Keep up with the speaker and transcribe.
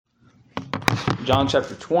John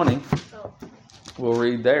chapter 20. We'll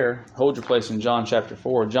read there. Hold your place in John chapter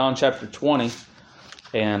 4. John chapter 20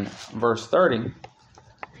 and verse 30.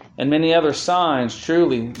 And many other signs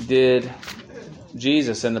truly did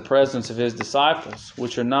Jesus in the presence of his disciples,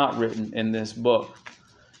 which are not written in this book.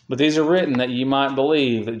 But these are written that ye might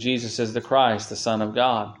believe that Jesus is the Christ, the Son of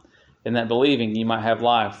God, and that believing ye might have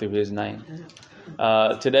life through his name.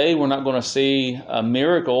 Today we're not going to see a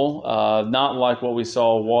miracle, not like what we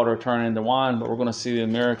saw water turn into wine, but we're going to see the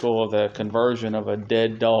miracle of the conversion of a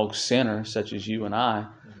dead dog sinner such as you and I.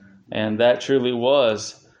 And that truly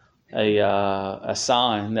was a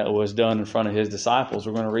sign that was done in front of his disciples.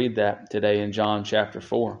 We're going to read that today in John chapter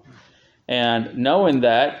 4. And knowing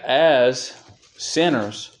that as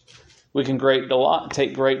sinners, we can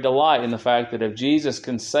take great delight in the fact that if Jesus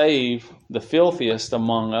can save the filthiest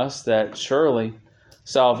among us, that surely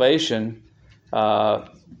salvation,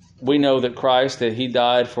 we know that Christ, that he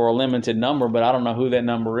died for a limited number, but I don't know who that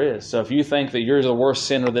number is. So if you think that you're the worst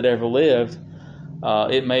sinner that ever lived,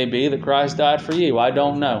 it may be that Christ died for you. I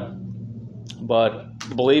don't know.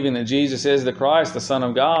 But believing that Jesus is the Christ, the Son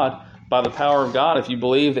of God, by the power of God, if you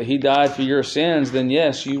believe that he died for your sins, then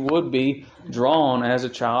yes, you would be drawn as a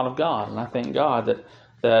child of God. And I thank God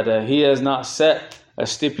that he has not set a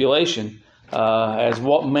stipulation as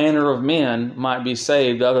what manner of men might be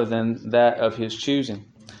saved other than that of his choosing.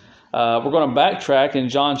 We're going to backtrack in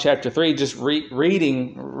John chapter 3, just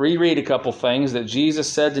reread a couple things that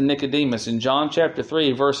Jesus said to Nicodemus. In John chapter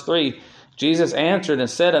 3, verse 3, Jesus answered and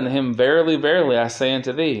said unto him, Verily, verily, I say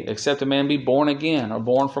unto thee, except a man be born again, or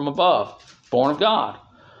born from above, born of God,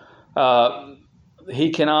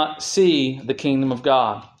 he cannot see the kingdom of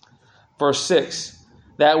God. Verse 6,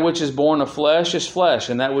 that which is born of flesh is flesh,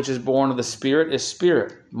 and that which is born of the Spirit is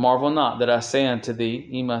spirit. Marvel not that I say unto thee,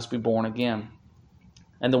 ye must be born again.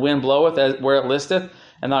 And the wind bloweth where it listeth,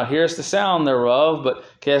 and thou hearest the sound thereof, but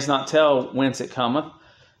canst not tell whence it cometh,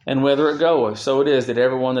 and whither it goeth. So it is that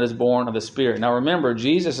everyone that is born of the Spirit. Now remember,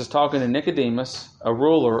 Jesus is talking to Nicodemus, a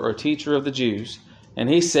ruler or teacher of the Jews, and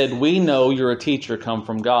he said, we know you're a teacher come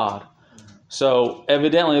from God. So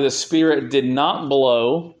evidently the Spirit did not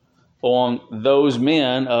blow on those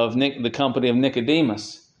men of the company of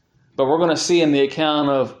Nicodemus. But we're going to see in the account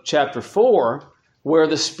of chapter 4 where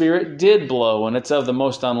the Spirit did blow, and it's of the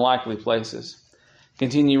most unlikely places.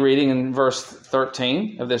 Continue reading in verse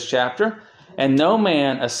 13 of this chapter. And no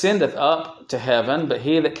man ascendeth up to heaven, but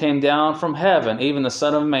he that came down from heaven, even the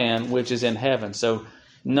Son of Man, which is in heaven. So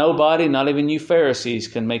nobody, not even you Pharisees,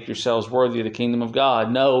 can make yourselves worthy of the kingdom of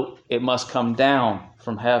God. No, it must come down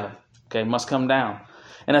from heaven. Okay, it must come down.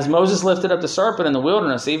 And as Moses lifted up the serpent in the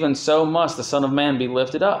wilderness, even so must the Son of Man be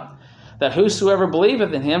lifted up, that whosoever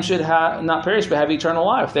believeth in him should not perish, but have eternal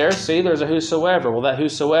life. There's a whosoever. Well, that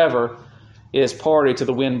whosoever is party to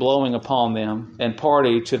the wind blowing upon them and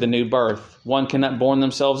party to the new birth. One cannot born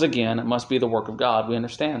themselves again. It must be the work of God. We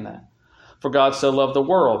understand that. For God so loved the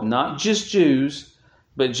world, not just Jews,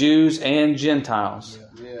 but Jews and Gentiles,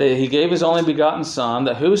 that he gave his only begotten Son,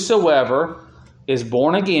 that whosoever is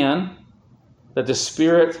born again, that the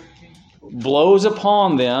Spirit blows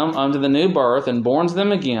upon them unto the new birth and borns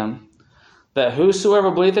them again, that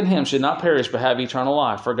whosoever believeth in him should not perish but have eternal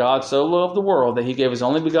life. For God so loved the world that he gave his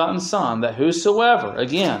only begotten Son, that whosoever,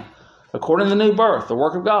 again, according to the new birth, the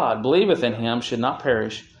work of God, believeth in him should not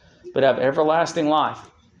perish but have everlasting life.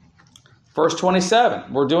 Verse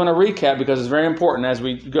 27, we're doing a recap because it's very important as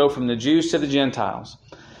we go from the Jews to the Gentiles.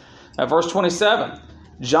 Verse 27,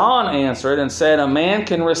 John answered and said, a man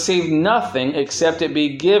can receive nothing except it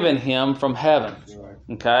be given him from heaven.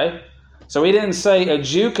 Okay? So he didn't say a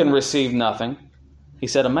Jew can receive nothing. He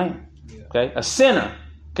said a man. Okay? A sinner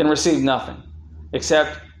can receive nothing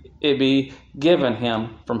except it be given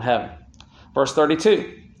him from heaven. Verse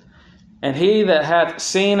 32. And he that hath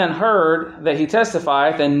seen and heard that he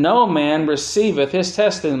testifieth, and no man receiveth his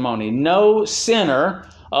testimony. No sinner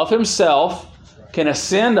of himself can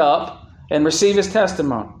ascend up and receive his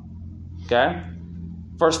testimony. Okay?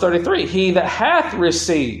 Verse 33. He that hath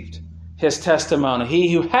received his testimony,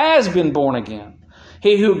 he who has been born again,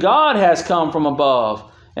 he who God has come from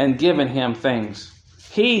above and given him things,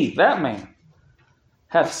 he, that man,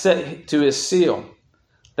 hath set to his seal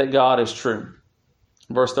that God is true.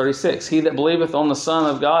 Verse 36, he that believeth on the Son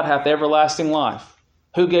of God hath everlasting life.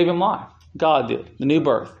 Who gave him life? God did. The new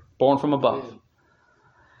birth, born from above.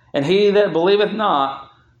 And he that believeth not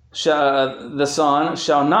the Son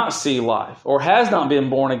shall not see life, or has not been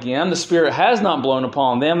born again. The Spirit has not blown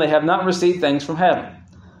upon them. They have not received things from heaven.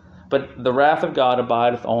 But the wrath of God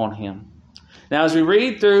abideth on him. Now, as we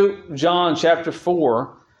read through John chapter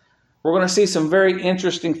 4, we're going to see some very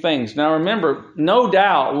interesting things. Now remember, no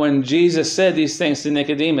doubt when Jesus said these things to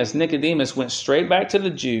Nicodemus, Nicodemus went straight back to the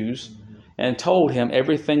Jews and told him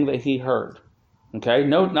everything that he heard. Okay,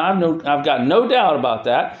 I've got no doubt about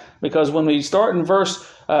that, because when we start in verse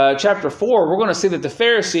chapter 4, we're going to see that the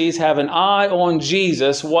Pharisees have an eye on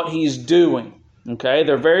Jesus, what he's doing. Okay,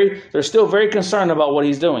 they're still very concerned about what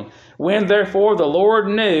he's doing. When therefore the Lord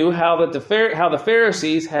knew how the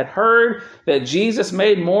Pharisees had heard that Jesus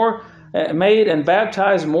made and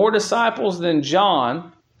baptized more disciples than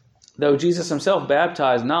John, though Jesus himself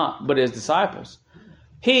baptized not, but his disciples,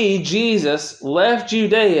 he, Jesus, left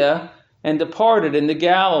Judea and departed into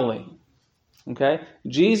Galilee. Okay?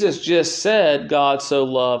 Jesus just said God so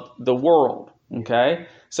loved the world. Okay?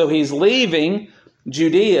 So he's leaving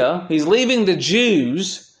Judea, he's leaving the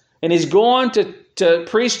Jews, and he's going to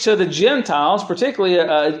preach to the Gentiles, particularly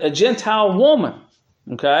a Gentile woman.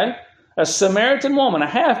 Okay? A Samaritan woman, a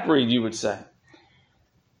half-breed, you would say.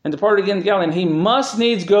 And departed again to Galilee, and he must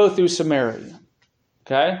needs go through Samaria.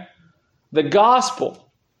 Okay? The gospel,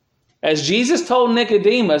 as Jesus told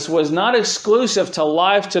Nicodemus, was not exclusive to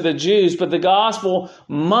life to the Jews, but the gospel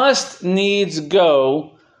must needs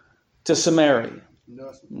go to Samaria.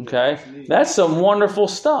 Okay? That's some wonderful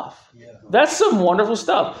stuff. That's some wonderful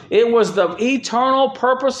stuff. It was the eternal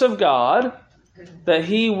purpose of God that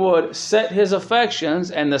he would set his affections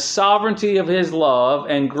and the sovereignty of his love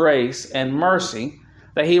and grace and mercy,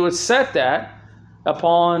 that he would set that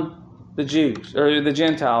upon the Jews, or the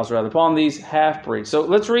Gentiles rather, upon these half-breeds. So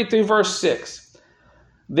let's read through verse 6.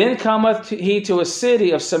 Then cometh he to a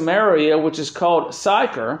city of Samaria, which is called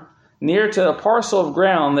Sychar, near to a parcel of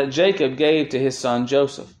ground that Jacob gave to his son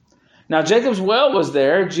Joseph. Now Jacob's well was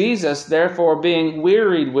there. Jesus, therefore, being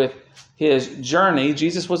wearied with his journey,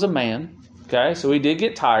 Jesus was a man, okay, so he did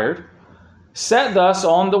get tired, sat thus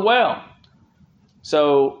on the well.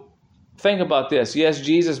 So think about this. Yes,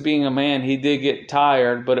 Jesus being a man, he did get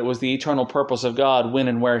tired, but it was the eternal purpose of God when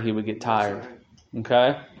and where he would get tired.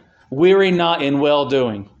 Okay? Weary not in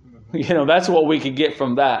well-doing. That's what we could get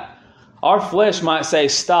from that. Our flesh might say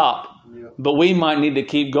stop, but we might need to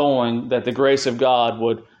keep going, that the grace of God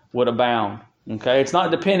would abound. Okay? It's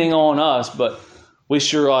not depending on us, but we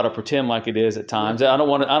sure ought to pretend like it is at times. I don't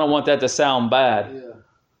want that to sound bad. Yeah.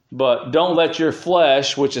 But don't let your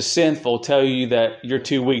flesh, which is sinful, tell you that you're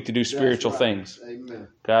too weak to do spiritual things. Amen.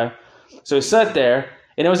 Okay? So he sat there,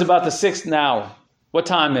 and it was about the 6th hour. What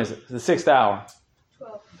time is it? The 6th hour.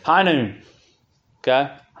 12. High noon.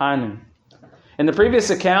 Okay? High noon. In the previous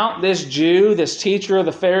account, this Jew, this teacher of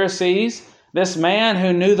the Pharisees, this man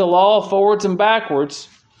who knew the law forwards and backwards,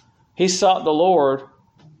 he sought the Lord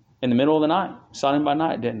in the middle of the night. Sought him by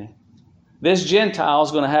night, didn't he? This Gentile is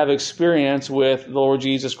going to have experience with the Lord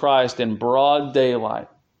Jesus Christ in broad daylight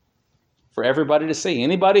for everybody to see.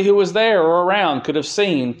 Anybody who was there or around could have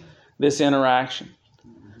seen this interaction.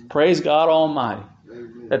 Praise God Almighty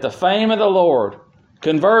that the fame of the Lord,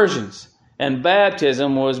 conversions, and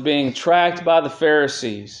baptism was being tracked by the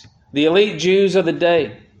Pharisees, the elite Jews of the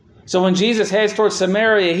day. So when Jesus heads towards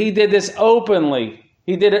Samaria, he did this openly.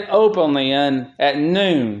 He did it openly, and at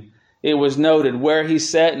noon, it was noted where he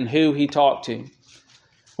sat and who he talked to.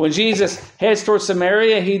 When Jesus heads towards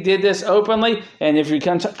Samaria, he did this openly. And if you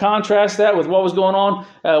contrast that with what was going on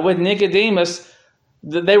with Nicodemus,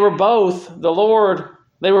 they were both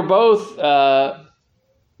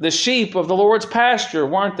the sheep of the Lord's pasture,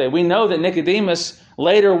 weren't they? We know that Nicodemus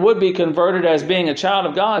later would be converted as being a child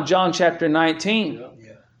of God, John chapter 19.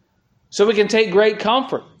 Yeah. So we can take great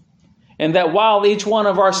comfort. And that while each one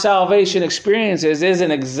of our salvation experiences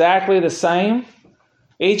isn't exactly the same,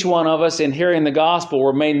 each one of us in hearing the gospel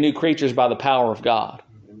were made new creatures by the power of God.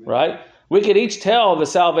 Right? We could each tell the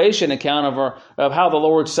salvation account of how the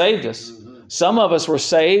Lord saved us. Some of us were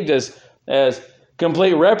saved as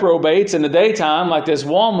complete reprobates in the daytime, like this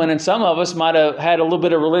woman, and some of us might have had a little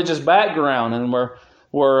bit of religious background and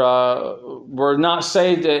were not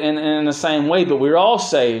saved in the same way, but we were all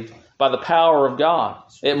saved by the power of God.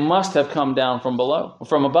 It must have come down from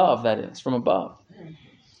above, that is, from above.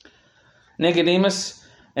 Nicodemus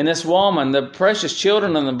and this woman, the precious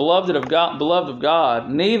children and the beloved of God,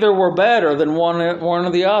 neither were better than one or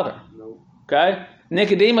the other. Okay?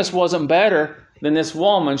 Nicodemus wasn't better than this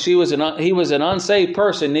woman. He was an unsaved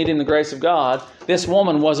person needing the grace of God. This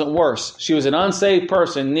woman wasn't worse. She was an unsaved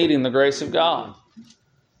person needing the grace of God.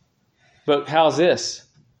 But how's this?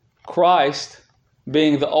 Christ,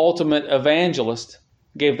 being the ultimate evangelist,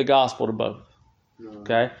 gave the gospel to both.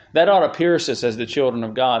 Okay? That ought to pierce us as the children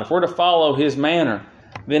of God. If we're to follow his manner,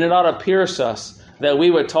 then it ought to pierce us that we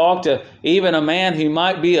would talk to even a man who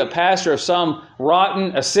might be a pastor of some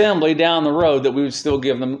rotten assembly down the road, that we would still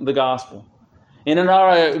give them the gospel. And it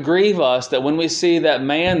ought to grieve us that when we see that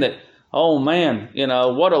man that, oh man,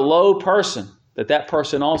 what a low person, that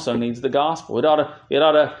person also needs the gospel. It ought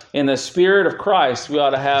to, in the spirit of Christ, we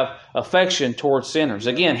ought to have affection towards sinners.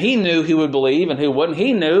 Again, he knew who would believe and who wouldn't.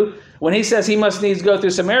 He knew when he says he must needs go through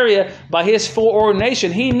Samaria, by his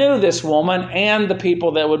foreordination, he knew this woman and the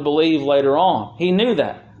people that would believe later on. He knew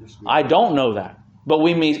that. I don't know that, but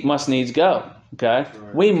we must needs go. Okay,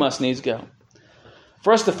 we must needs go.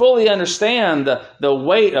 For us to fully understand the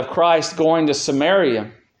weight of Christ going to Samaria,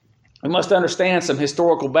 we must understand some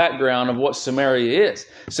historical background of what Samaria is.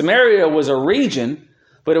 Samaria was a region,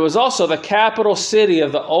 but it was also the capital city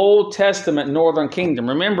of the Old Testament northern kingdom.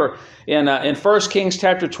 Remember in 1 Kings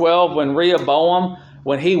chapter 12, when Rehoboam,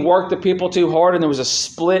 when he worked the people too hard and there was a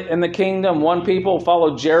split in the kingdom, one people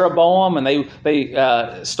followed Jeroboam and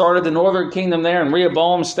they started the northern kingdom there, and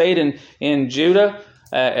Rehoboam stayed in Judah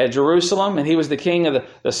at Jerusalem, and he was the king of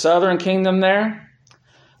the southern kingdom there.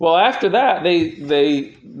 Well, after that,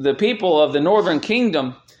 the people of the northern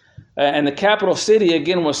kingdom and the capital city,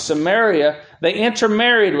 again, was Samaria, they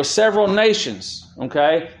intermarried with several nations,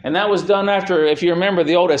 okay? And that was done after, if you remember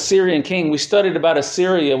the old Assyrian king, we studied about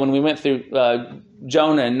Assyria when we went through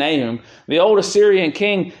Jonah and Nahum. The old Assyrian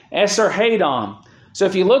king, Esarhaddon. So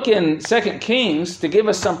if you look in 2 Kings, to give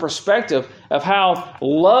us some perspective of how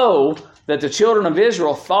low that the children of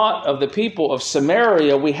Israel thought of the people of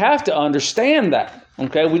Samaria, we have to understand that.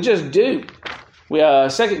 Okay, we just do. 2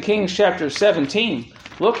 Kings chapter 17.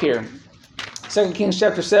 Look here. 2 Kings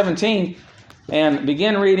chapter 17, and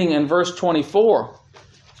begin reading in verse 24.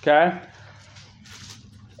 Okay?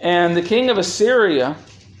 And the king of Assyria,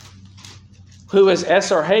 who is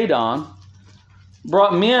Esarhaddon,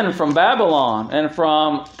 brought men from Babylon, and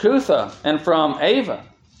from Cutha, and from Ava,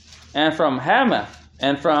 and from Hamath,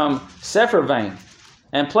 and from Sepharvaim,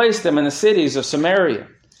 and placed them in the cities of Samaria,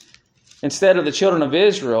 instead of the children of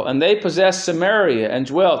Israel. And they possessed Samaria and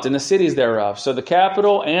dwelt in the cities thereof. So the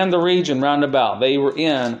capital and the region round about, they were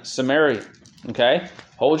in Samaria. Okay?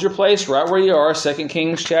 Hold your place right where you are, 2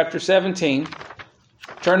 Kings chapter 17.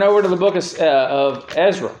 Turn over to the book of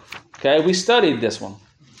Ezra. Okay? We studied this one.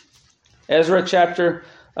 Ezra chapter,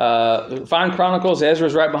 find Chronicles.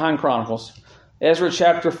 Ezra's right behind Chronicles. Ezra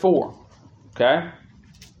chapter 4. Okay?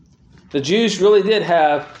 The Jews really did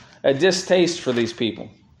have a distaste for these people.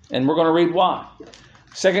 And we're going to read why.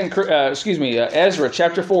 Ezra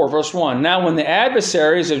chapter 4, verse 1. Now when the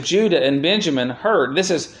adversaries of Judah and Benjamin heard,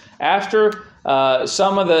 this is after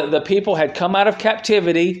some of the people had come out of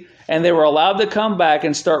captivity and they were allowed to come back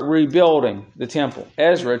and start rebuilding the temple.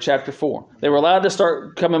 Ezra chapter 4. They were allowed to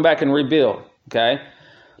start coming back and rebuild. Okay?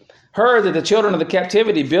 Heard that the children of the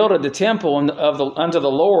captivity builded the temple unto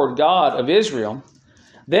the Lord God of Israel.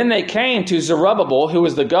 Then they came to Zerubbabel, who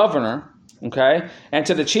was the governor, okay, and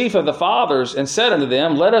to the chief of the fathers, and said unto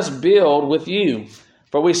them, Let us build with you,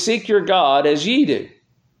 for we seek your God as ye do.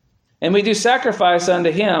 And we do sacrifice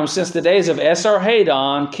unto him since the days of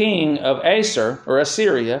Esarhaddon, king of Asir, or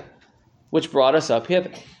Assyria, which brought us up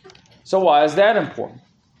hither. So why is that important?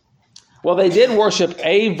 Well, they did worship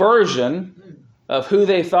a version of who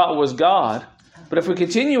they thought was God. But if we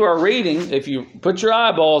continue our reading, if you put your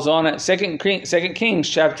eyeballs on it, 2 Kings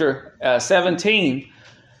chapter 17,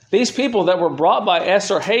 these people that were brought by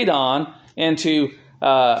Esarhaddon into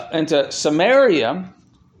Samaria,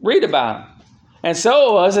 read about them. And so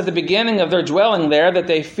it was at the beginning of their dwelling there that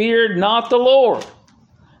they feared not the Lord.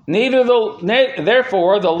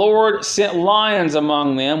 Therefore the Lord sent lions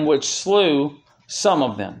among them, which slew some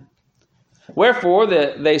of them. Wherefore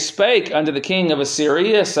they spake unto the king of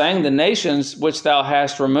Assyria, saying, The nations which thou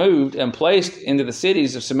hast removed and placed into the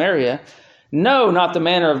cities of Samaria know not the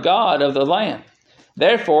manner of God of the land.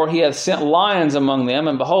 Therefore he hath sent lions among them,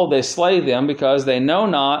 and behold, they slay them, because they know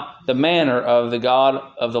not the manner of the God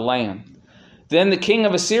of the land. Then the king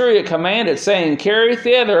of Assyria commanded, saying, Carry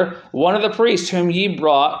thither one of the priests whom ye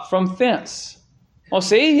brought from thence. Well,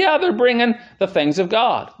 see, they're bringing the things of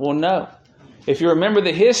God. Well, no. If you remember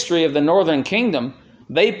the history of the northern kingdom,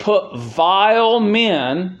 they put vile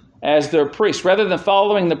men as their priests. Rather than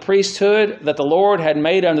following the priesthood that the Lord had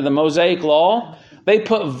made under the Mosaic law, they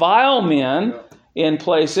put vile men in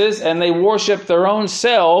places, and they worshiped their own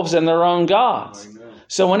selves and their own gods.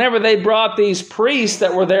 So whenever they brought these priests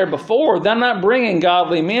that were there before, they're not bringing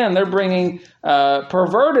godly men. They're bringing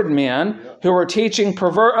perverted men who are teaching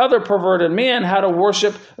other perverted men how to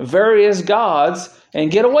worship various gods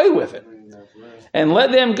and get away with it. And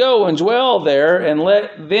let them go and dwell there, and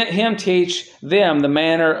let him teach them the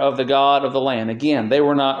manner of the God of the land. Again, they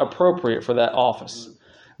were not appropriate for that office.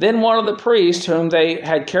 Then one of the priests whom they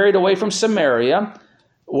had carried away from Samaria,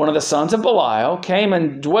 one of the sons of Belial, came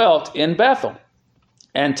and dwelt in Bethel,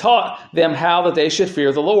 and taught them how that they should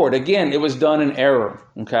fear the Lord. Again, it was done in error.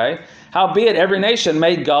 Okay? Howbeit every nation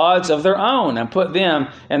made gods of their own, and put them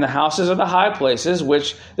in the houses of the high places,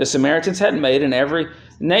 which the Samaritans had made in every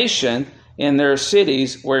nation in their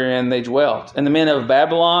cities wherein they dwelt. And the men of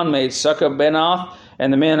Babylon made Succoth-Benoth,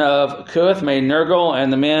 and the men of Cuth made Nergal,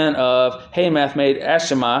 and the men of Hamath made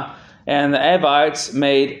Ashima, and the Avites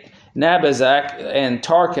made Nabazak and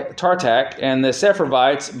Tartak, and the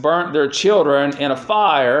Sepharvites burnt their children in a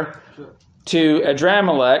fire to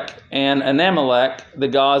Adramelech and Anamelech, the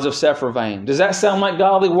gods of Sepharvaim. Does that sound like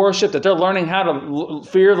godly worship, that they're learning how to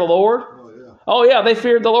fear the Lord? Oh yeah, they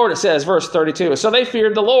feared the Lord, it says, verse 32. So they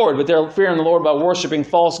feared the Lord, but they're fearing the Lord by worshiping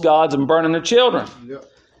false gods and burning their children. Yep.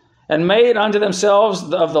 And made unto themselves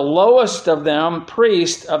of the lowest of them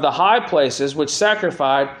priests of the high places, which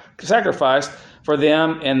sacrificed for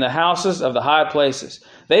them in the houses of the high places.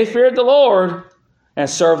 They feared the Lord and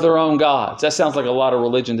served their own gods. That sounds like a lot of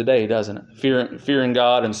religion today, doesn't it? Fearing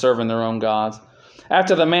God and serving their own gods.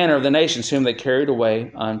 After the manner of the nations whom they carried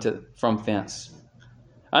away from thence.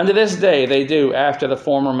 Unto this day they do after the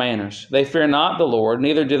former manners. They fear not the Lord,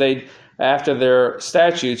 neither do they after their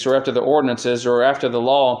statutes, or after the ordinances, or after the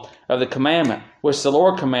law of the commandment, which the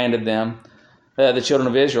Lord commanded them, the children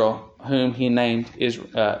of Israel, whom He named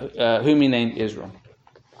Israel.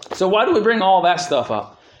 So why do we bring all that stuff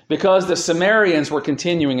up? Because the Samaritans were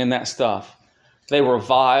continuing in that stuff. They were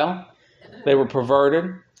vile. They were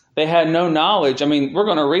perverted. They had no knowledge. I mean, we're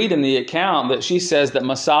going to read in the account that she says that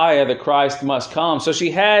Messiah, the Christ, must come. So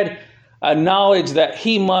she had a knowledge that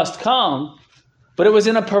He must come, but it was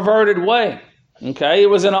in a perverted way. Okay? It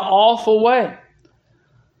was in an awful way.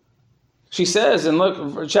 She says in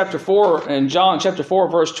John chapter 4,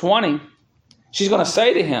 verse 20, she's going to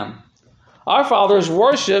say to him, our fathers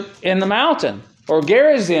worship in the mountain, or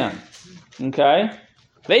Gerizim. Okay?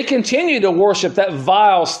 They continue to worship that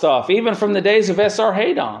vile stuff, even from the days of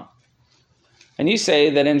Esarhaddon. And you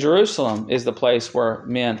say that in Jerusalem is the place where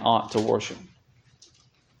men ought to worship.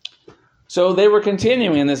 So they were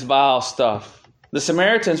continuing in this vile stuff. The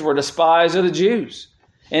Samaritans were despised of the Jews.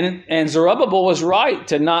 And Zerubbabel was right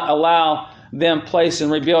to not allow them place in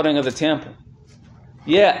rebuilding of the temple.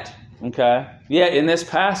 Yet in this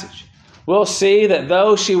passage, we'll see that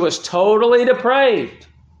though she was totally depraved,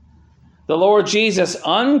 the Lord Jesus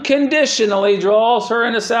unconditionally draws her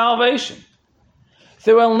into salvation.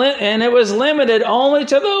 And it was limited only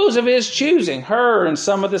to those of His choosing, her and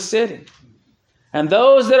some of the city. And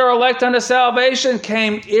those that are elect unto salvation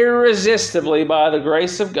came irresistibly by the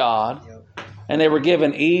grace of God, and they were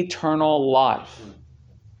given eternal life.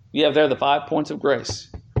 You have there the 5 points of grace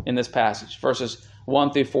in this passage, verses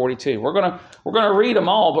 1 through 42. We're going to read them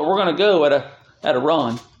all, but we're going to go at a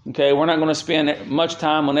run. Okay, we're not going to spend much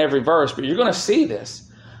time on every verse, but you're going to see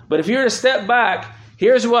this. But if you were to step back,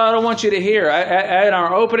 here's what I want you to hear. At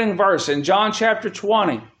our opening verse in John chapter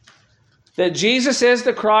 20, that Jesus is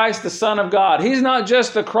the Christ, the Son of God. He's not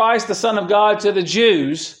just the Christ, the Son of God to the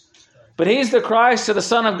Jews, but He's the Christ to the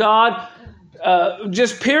Son of God,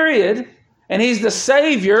 just period. And He's the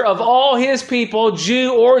Savior of all His people,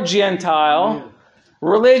 Jew or Gentile,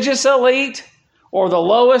 religious elite, or the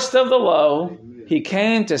lowest of the low. He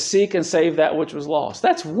came to seek and save that which was lost.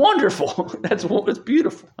 That's wonderful. That's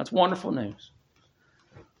beautiful. That's wonderful news.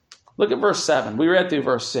 Look at verse 7. We read through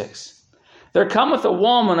verse 6. There cometh a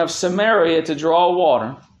woman of Samaria to draw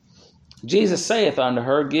water. Jesus saith unto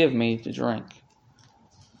her, give me to drink.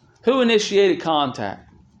 Who initiated contact?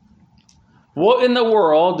 What in the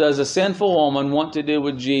world does a sinful woman want to do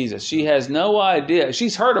with Jesus? She has no idea.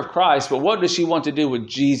 She's heard of Christ, but what does she want to do with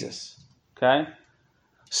Jesus? Okay?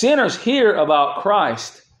 Sinners hear about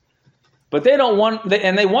Christ, but they don't want,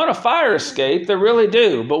 and they want a fire escape. They really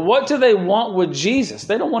do. But what do they want with Jesus?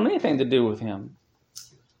 They don't want anything to do with Him.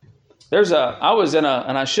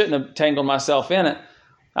 And I shouldn't have tangled myself in it.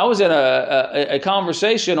 I was in a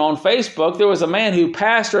conversation on Facebook. There was a man who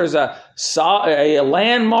pastors a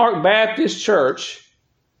landmark Baptist church,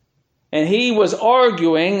 and he was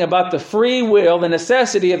arguing about the free will, the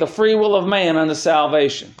necessity of the free will of man unto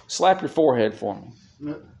salvation. Slap your forehead for me.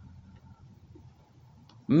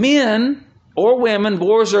 Men or women,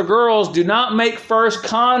 boys or girls, do not make first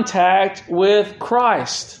contact with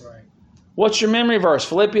Christ. Right. What's your memory verse?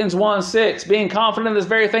 Philippians 1:6. Being confident of this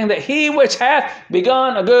very thing, that He which hath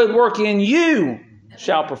begun a good work in you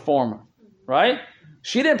shall perform it. Right?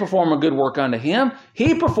 She didn't perform a good work unto him.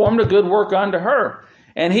 He performed a good work unto her.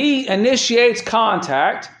 And he initiates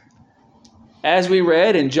contact, as we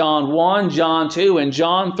read in John 1, John 2, and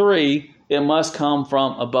John 3, it must come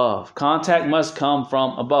from above. Contact must come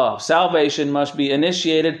from above. Salvation must be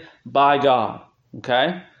initiated by God.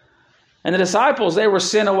 Okay? And the disciples, they were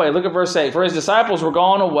sent away. Look at verse 8. For his disciples were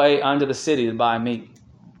gone away unto the city to buy meat.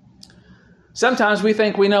 Sometimes we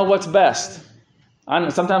think we know what's best.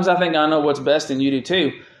 Sometimes I think I know what's best, and you do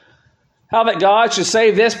too. How that God should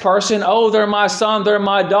save this person. Oh, they're my son, they're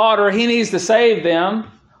my daughter. He needs to save them.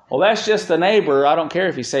 Well, that's just the neighbor. I don't care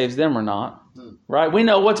if he saves them or not. Right? We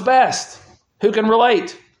know what's best. Who can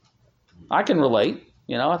relate? I can relate.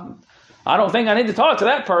 I don't think I need to talk to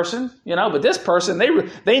that person. But this person,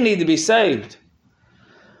 they need to be saved.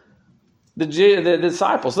 The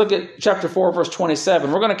disciples, look at chapter 4, verse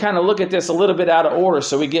 27. We're going to kind of look at this a little bit out of order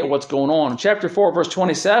so we get what's going on. Chapter 4, verse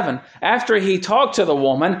 27, after he talked to the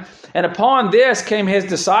woman, and upon this came his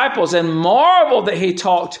disciples and marveled that he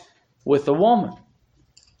talked with the woman.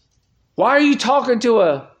 Why are you talking to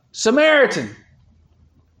a Samaritan?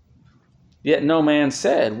 Yet no man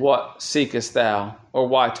said, what seekest thou? Or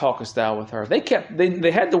why talkest thou with her?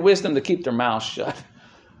 They had the wisdom to keep their mouths shut.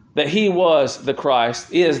 That he was the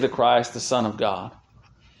Christ, is the Christ, the Son of God.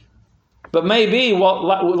 But maybe,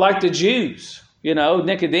 like the Jews,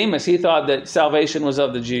 Nicodemus, he thought that salvation was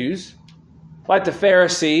of the Jews. Like the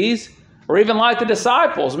Pharisees, or even like the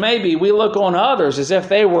disciples, maybe we look on others as if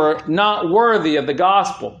they were not worthy of the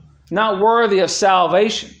gospel, not worthy of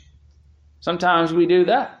salvation. Sometimes we do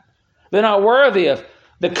that. They're not worthy of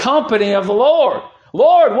the company of the Lord.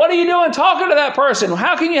 Lord, what are you doing talking to that person?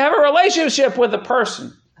 How can you have a relationship with a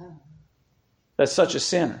person that's such a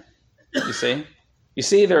sinner? You see? You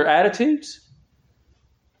see their attitudes?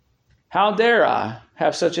 How dare I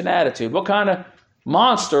have such an attitude? What kind of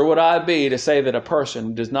monster would I be to say that a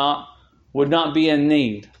person would not be in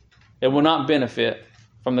need and will not benefit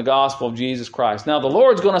from the gospel of Jesus Christ? Now, the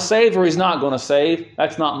Lord's going to save or he's not going to save.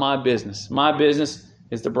 That's not my business. My business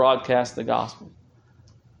is to broadcast the gospel.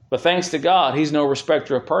 But thanks to God, he's no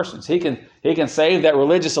respecter of persons. He can save that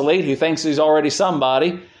religious elite who thinks he's already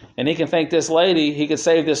somebody, and he can save this lady,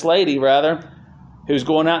 who's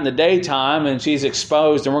going out in the daytime and she's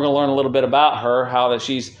exposed, and we're going to learn a little bit about her, how that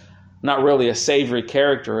she's not really a savory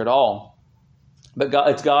character at all. But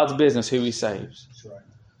it's God's business who he saves. That's right.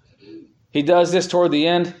 He does this toward the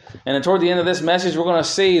end, and toward the end of this message, we're going to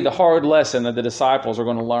see the hard lesson that the disciples are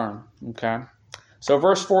going to learn. Okay? So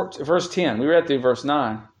verse 10, we read through verse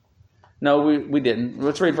 9. No, we didn't.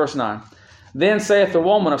 Let's read verse 9. Then saith the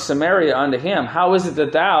woman of Samaria unto him, how is it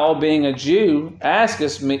that thou, being a Jew,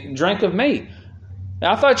 askest me, drink of me?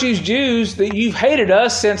 Now, I thought you Jews, that you've hated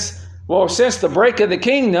us since the break of the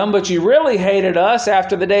kingdom, but you really hated us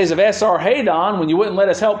after the days of Esarhaddon, when you wouldn't let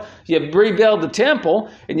us help you rebuild the temple,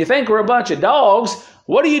 and you think we're a bunch of dogs.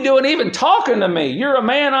 What are you doing even talking to me? You're a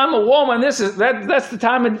man, I'm a woman. That's the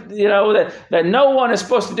time that no one is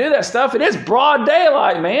supposed to do that stuff. It is broad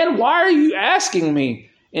daylight, man. Why are you asking me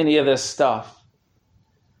any of this stuff?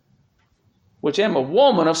 Which am a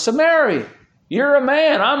woman of Samaria. You're a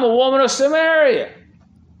man, I'm a woman of Samaria.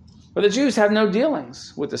 But the Jews have no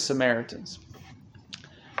dealings with the Samaritans.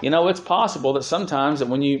 It's possible that sometimes that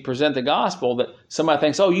when you present the gospel that somebody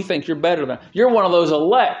thinks, oh, you think you're better than, you're one of those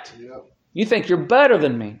elect. Yep. You think you're better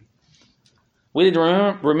than me. We need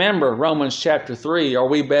to remember Romans chapter 3. Are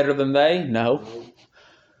we better than they? No.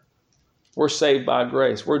 We're saved by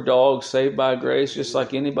grace. We're dogs saved by grace just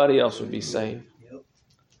like anybody else would be saved. Yep.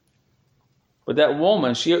 But that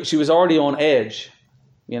woman, she was already on edge.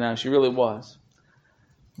 She really was.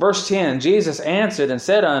 Verse 10, Jesus answered and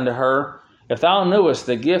said unto her, if thou knewest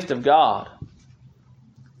the gift of God.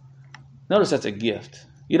 Notice that's a gift.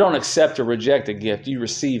 You don't accept or reject a gift. You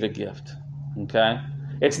receive a gift. Okay?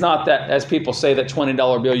 It's not that, as people say, that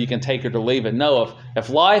 $20 bill you can take it or leave it. No, if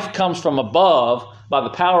life comes from above by the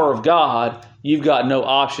power of God, you've got no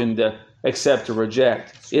option to accept or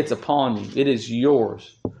reject. It's upon you. It is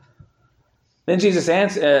yours. Then Jesus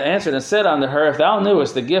answered and said unto her, if thou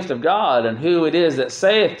knewest the gift of God, and who it is that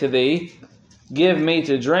saith to thee, give me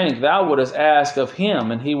to drink, thou wouldest ask of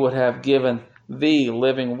him, and he would have given thee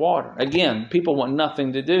living water. Again, people want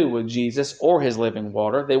nothing to do with Jesus or his living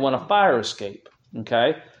water. They want a fire escape.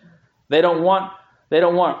 Okay? They don't want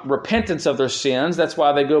repentance of their sins. That's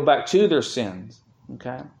why they go back to their sins.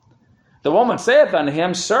 Okay? The woman saith unto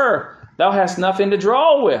him, Sir, thou hast nothing to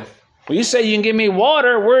draw with. Well, you say you can give me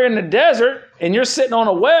water. We're in the desert, and you're sitting on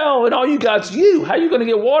a well, and all you got's you. How are you going to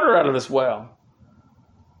get water out of this well?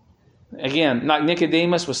 Again, like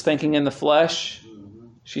Nicodemus was thinking in the flesh.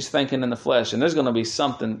 She's thinking in the flesh. And there's going to be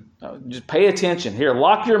something. Just pay attention. Here,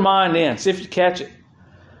 lock your mind in. See if you catch it.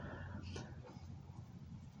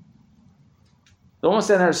 The woman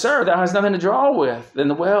said to her, Sir, thou hast nothing to draw with, and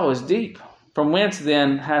the well is deep. From whence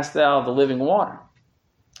then hast thou the living water?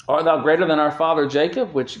 Art thou greater than our father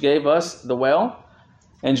Jacob, which gave us the well,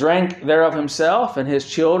 and drank thereof himself, and his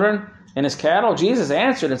children, and his cattle? Jesus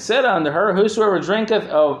answered and said unto her, Whosoever drinketh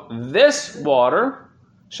of this water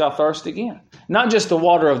shall thirst again. Not just the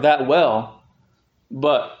water of that well,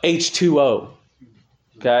 but H2O.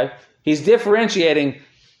 Okay? He's differentiating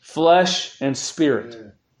flesh and spirit.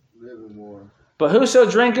 But whoso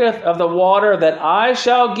drinketh of the water that I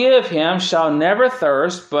shall give him shall never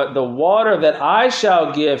thirst, but the water that I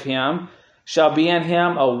shall give him shall be in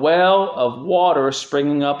him a well of water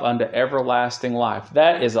springing up unto everlasting life.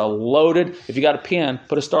 That is a loaded, if you got a pen,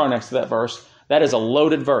 put a star next to that verse. That is a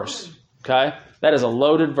loaded verse. Okay? That is a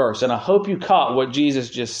loaded verse. And I hope you caught what Jesus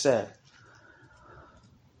just said.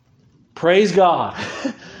 Praise God.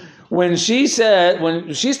 When she's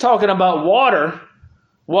talking about water,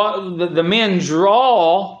 what the men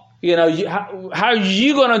draw, how are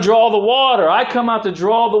you going to draw the water? I come out to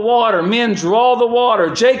draw the water. Men draw the water.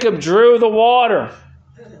 Jacob drew the water.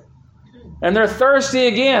 And they're thirsty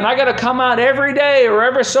again. I got to come out every day or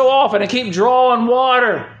ever so often and keep drawing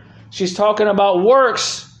water. She's talking about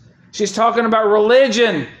works. She's talking about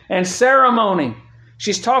religion and ceremony.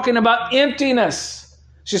 She's talking about emptiness.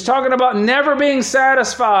 She's talking about never being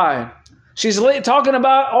satisfied. She's talking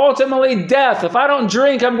about ultimately death. If I don't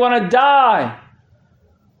drink, I'm going to die.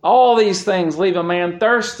 All these things leave a man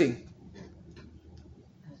thirsty.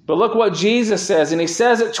 But look what Jesus says, and he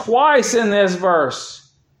says it twice in this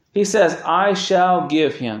verse. He says, I shall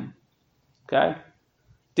give him. Okay?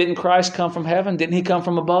 Didn't Christ come from heaven? Didn't he come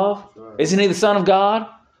from above? Isn't he the Son of God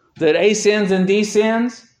that ascends and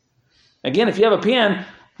descends? Again, if you have a pen,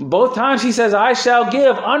 both times he says, I shall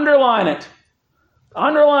give. Underline it.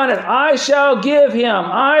 Underline it. I shall give him.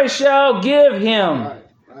 I shall give him. Right.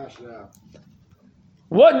 I shall.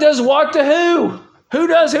 What does what to who? Who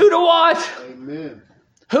does who to what? Amen.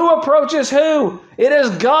 Who approaches who? It is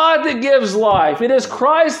God that gives life. It is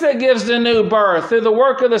Christ that gives the new birth through the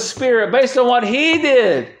work of the Spirit based on what He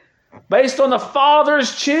did, based on the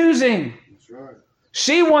Father's choosing. That's right.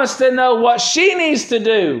 She wants to know what she needs to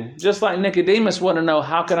do, just like Nicodemus wanted to know,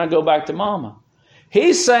 how can I go back to Mama?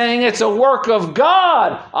 He's saying it's a work of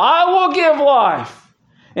God. I will give life.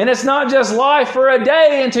 And it's not just life for a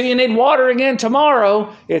day until you need water again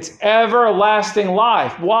tomorrow. It's everlasting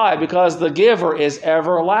life. Why? Because the giver is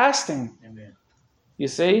everlasting. Amen. You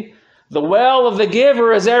see? The well of the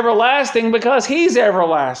giver is everlasting because He's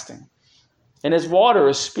everlasting. And His water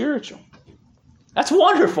is spiritual. That's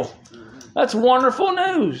wonderful. That's wonderful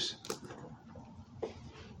news.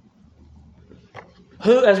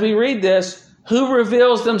 Who, as we read this, who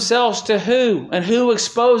reveals themselves to who? And who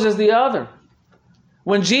exposes the other?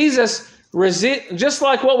 When Jesus, just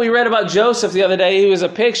like what we read about Joseph the other day, he was a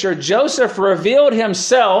picture. Joseph revealed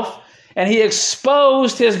himself and he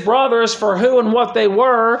exposed his brothers for who and what they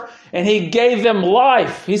were, and he gave them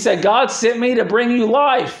life. He said, God sent me to bring you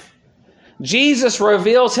life. Jesus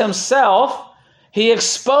reveals himself, he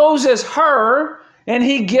exposes her, and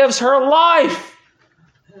he gives her life.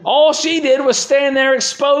 All she did was stand there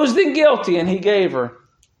exposed and guilty, and he gave her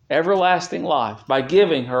everlasting life by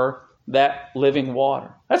giving her that living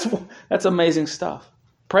water. That's amazing stuff.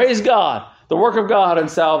 Praise God. The work of God in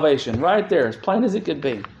salvation. Right there, as plain as it could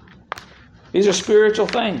be. These are spiritual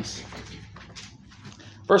things.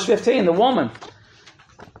 Verse 15, the woman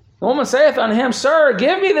saith unto him, Sir,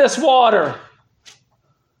 give me this water.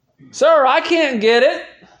 Sir, I can't get it.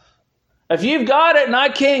 If you've got it and I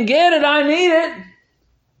can't get it, I need it.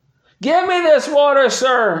 Give me this water,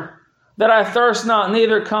 sir, that I thirst not,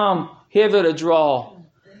 neither come hither to draw.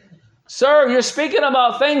 Sir, you're speaking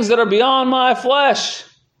about things that are beyond my flesh.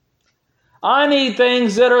 I need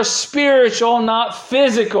things that are spiritual, not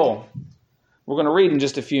physical. We're going to read in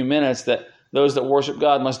just a few minutes that those that worship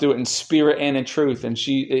God must do it in spirit and in truth. And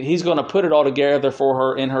He's going to put it all together for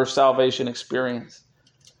her in her salvation experience.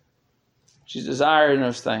 She's desiring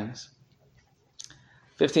those things.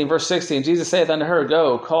 15, verse 16, Jesus saith unto her,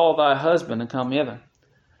 Go, call thy husband and come hither.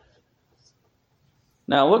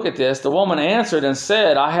 Now look at this. The woman answered and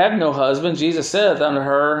said, I have no husband. Jesus saith unto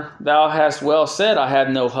her, Thou hast well said, I have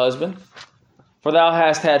no husband. For thou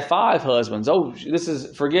hast had 5 husbands. Oh,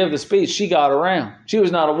 forgive the speech, she got around. She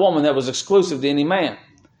was not a woman that was exclusive to any man.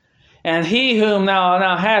 And he whom thou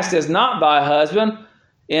now hast is not thy husband,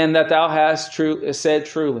 in that thou hast said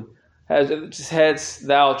truly. Hadst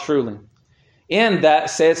thou truly. In that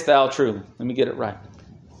saidst thou truly. Let me get it right.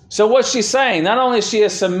 So what's she saying? Not only is she a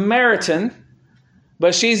Samaritan,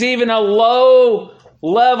 but she's even a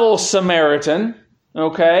low-level Samaritan,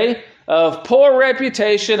 okay, of poor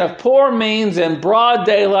reputation, of poor means, and broad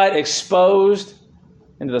daylight, exposed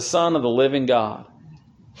into the Son of the living God.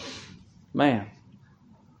 Man.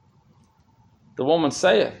 The woman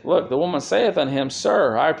saith unto him,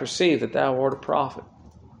 Sir, I perceive that thou art a prophet.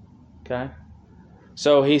 Okay?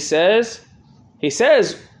 So he says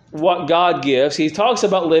what God gives. He talks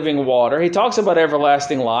about living water. He talks about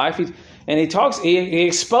everlasting life. He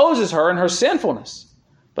exposes her in her sinfulness.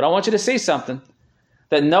 But I want you to see something.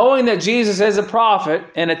 That knowing that Jesus is a prophet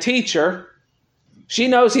and a teacher, she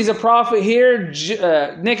knows he's a prophet here.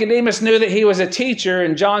 Nicodemus knew that he was a teacher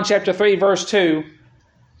in John chapter 3, verse 2.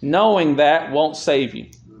 Knowing that won't save you.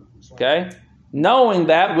 Okay? Knowing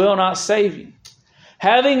that will not save you.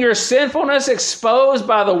 Having your sinfulness exposed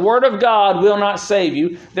by the Word of God will not save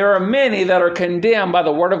you. There are many that are condemned by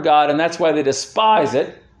the Word of God, and that's why they despise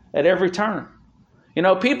it at every turn. You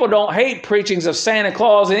know, people don't hate preachings of Santa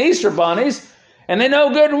Claus and Easter bunnies, and they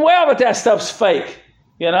know good and well that stuff's fake.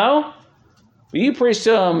 You know? You preach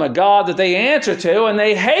to them a God that they answer to, and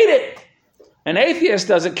they hate it. An atheist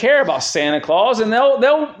doesn't care about Santa Claus, and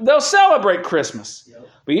they'll celebrate Christmas. Yep.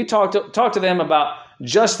 But you talk to them about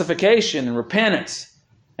justification and repentance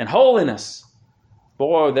and holiness.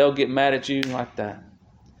 Boy, they'll get mad at you like that.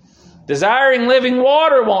 Desiring living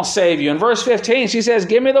water won't save you. In verse 15, she says,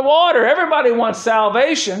 give me the water. Everybody wants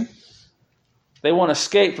salvation. They want to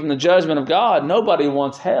escape from the judgment of God. Nobody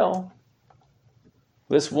wants hell.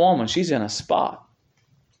 This woman, she's in a spot.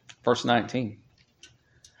 Verse 19.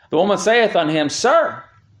 The woman saith unto him, Sir,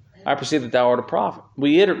 I perceive that thou art a prophet.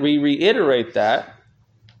 We reiterate that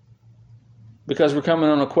because we're coming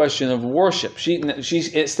on a question of worship.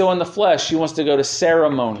 It's still in the flesh. She wants to go to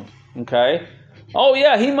ceremony. Okay? Oh,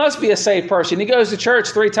 yeah, he must be a saved person. He goes to church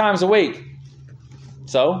 3 times a week.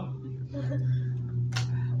 So?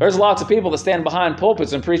 There's lots of people that stand behind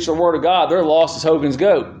pulpits and preach the Word of God. They're lost as Hogan's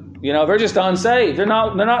goat. You know, they're just unsaved. They're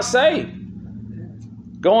not saved.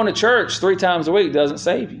 Going to church 3 times a week doesn't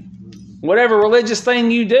save you. Whatever religious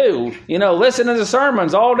thing you do, you know, listen to the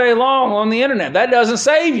sermons all day long on the internet, that doesn't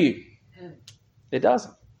save you. It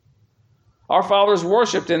doesn't. Our fathers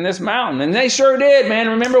worshipped in this mountain, and they sure did, man.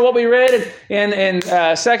 Remember what we read in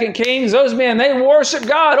 2 Kings? Those men, they worshiped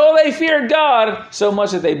God. Oh, they feared God so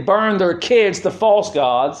much that they burned their kids to false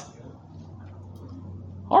gods.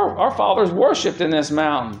 Our fathers worshipped in this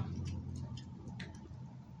mountain.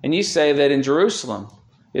 And you say that in Jerusalem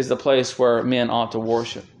is the place where men ought to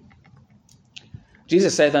worship.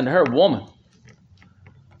 Jesus saith unto her, Woman,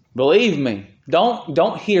 believe me.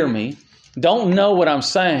 Don't hear me. Don't know what I'm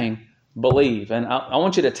saying. Believe. And I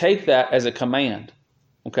want you to take that as a command.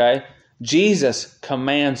 Okay? Jesus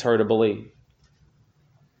commands her to believe.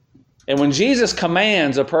 And when Jesus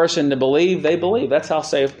commands a person to believe, they believe. That's how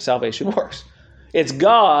salvation works. It's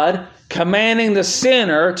God commanding the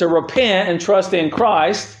sinner to repent and trust in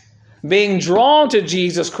Christ, being drawn to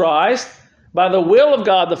Jesus Christ by the will of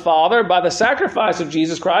God the Father, by the sacrifice of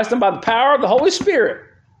Jesus Christ, and by the power of the Holy Spirit.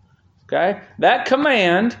 Okay? That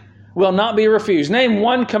command will not be refused. Name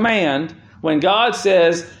one command when God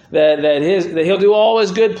says that He'll do all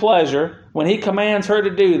His good pleasure. When He commands her to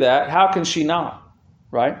do that, how can she not?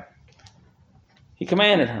 Right? He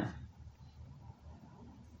commanded her.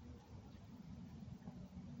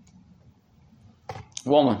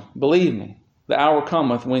 Woman, believe me, the hour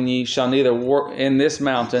cometh when ye shall neither in this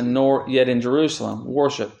mountain nor yet in Jerusalem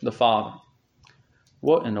worship the Father.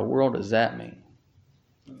 What in the world does that mean?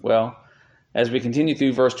 Well, as we continue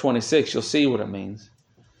through verse 26, you'll see what it means.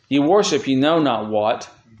 You worship, you know not what.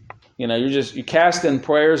 You know, you cast in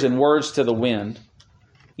prayers and words to the wind.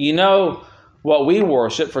 You know what we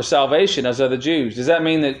worship for salvation as are the Jews. Does that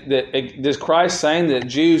mean that does Christ saying that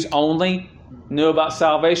Jews only knew about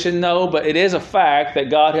salvation? No, but it is a fact that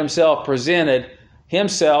God Himself presented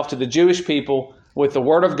Himself to the Jewish people with the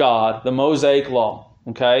Word of God, the Mosaic Law.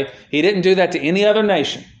 Okay? He didn't do that to any other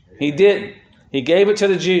nation. He didn't. He gave it to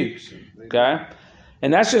the Jews. Okay?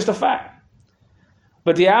 And that's just a fact.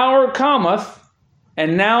 But the hour cometh,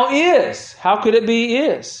 and now is. How could it be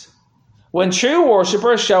is? When true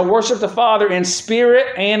worshipers shall worship the Father in spirit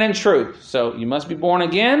and in truth. So you must be born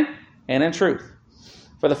again and in truth.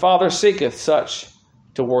 For the Father seeketh such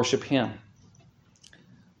to worship Him.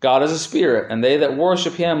 God is a spirit, and they that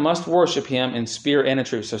worship Him must worship Him in spirit and in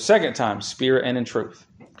truth. So second time, spirit and in truth.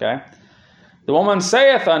 Okay? The woman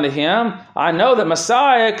saith unto Him, I know that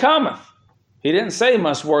Messiah cometh. He didn't say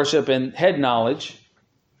must worship in head knowledge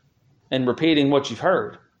and repeating what you've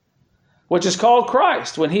heard. Which is called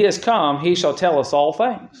Christ. When He is come, He shall tell us all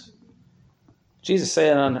things. Jesus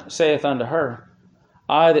saith unto her,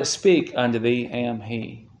 I that speak unto thee am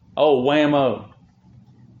he. Oh, whammo.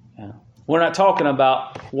 Yeah. We're not talking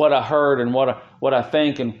about what I heard and what I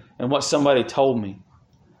think and what somebody told me.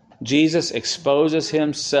 Jesus exposes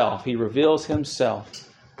himself. He reveals himself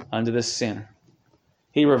unto this sinner.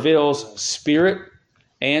 He reveals spirit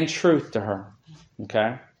and truth to her.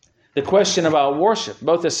 Okay? The question about worship.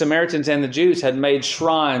 Both the Samaritans and the Jews had made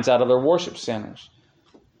shrines out of their worship centers.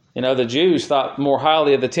 You know, the Jews thought more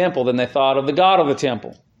highly of the temple than they thought of the God of the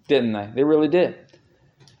temple, didn't they? They really did.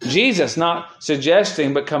 Jesus, not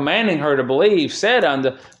suggesting but commanding her to believe, said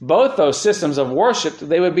unto both those systems of worship that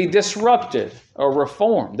they would be disrupted or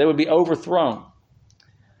reformed. They would be overthrown.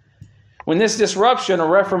 When this disruption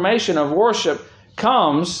or reformation of worship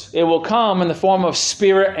comes, it will come in the form of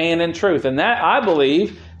spirit and in truth. And that, I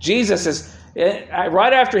believe, Jesus is,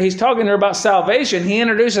 right after he's talking to her about salvation, he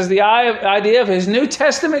introduces the idea of his New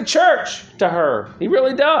Testament church to her. He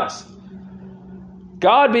really does.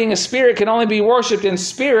 God being a spirit can only be worshipped in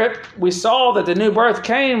spirit. We saw that the new birth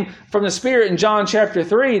came from the Spirit in John chapter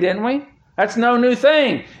 3, didn't we? That's no new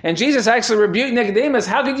thing. And Jesus actually rebuked Nicodemus,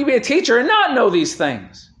 how could you be a teacher and not know these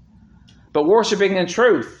things? But worshiping in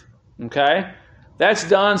truth, okay? That's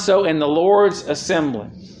done so in the Lord's assembly.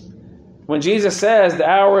 When Jesus says the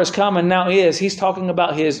hour is come and now is, he's talking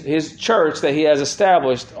about his church that he has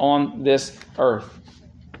established on this earth.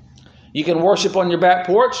 You can worship on your back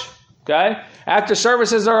porch, okay? After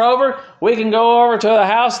services are over, we can go over to the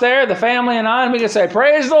house there, the family and I, and we can say,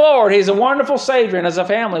 praise the Lord, he's a wonderful Savior. And as a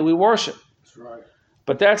family, we worship. That's right.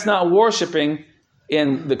 But that's not worshiping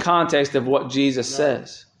in the context of what Jesus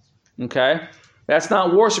says. Okay? That's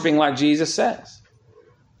not worshiping like Jesus says.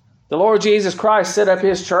 The Lord Jesus Christ set up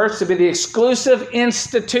his church to be the exclusive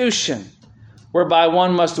institution whereby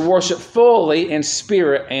one must worship fully in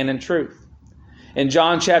spirit and in truth. In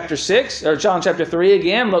John chapter 6, or John chapter 3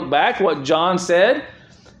 again, look back what John said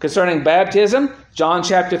concerning baptism. John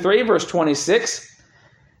chapter 3, verse 26.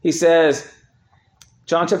 He says,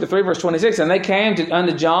 John chapter 3, verse 26, and they came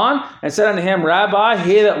unto John and said unto him, Rabbi,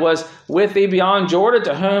 he that was with thee beyond Jordan,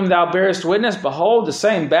 to whom thou bearest witness, behold, the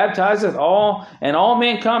same baptizeth all, and all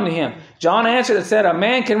men come to him. John answered and said, a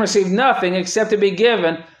man can receive nothing except to be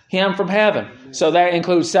given him from heaven. So that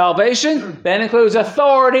includes salvation. That includes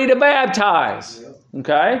authority to baptize.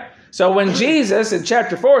 Okay? So when Jesus in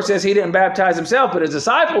chapter 4 says he didn't baptize himself, but his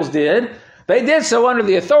disciples did, they did so under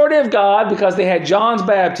the authority of God because they had John's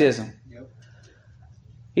baptism.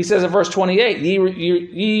 He says in verse 28,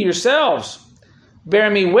 ye yourselves bear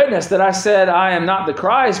me witness that I said I am not the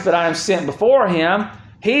Christ, but I am sent before him.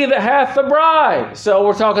 He that hath the bride. So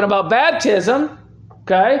we're talking about baptism.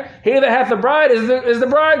 Okay? He that hath the bride is the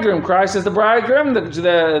bridegroom. Christ is the bridegroom.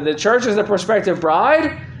 The church is the prospective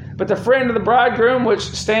bride. But the friend of the bridegroom, which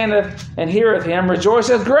standeth and heareth him,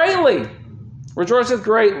 rejoiceth greatly. Rejoiceth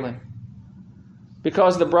greatly.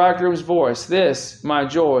 Because of the bridegroom's voice. This, my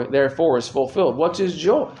joy, therefore, is fulfilled. What's his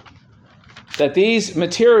joy? That these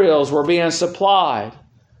materials were being supplied.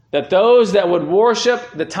 That those that would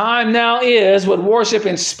worship, the time now is, would worship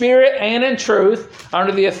in spirit and in truth,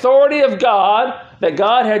 under the authority of God, that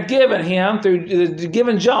God had given him,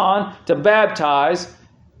 given John, to baptize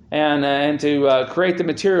and to create the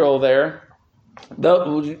material there.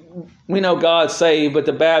 We know God saved, but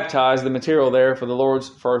to baptize the material there for the Lord's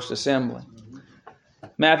first assembly.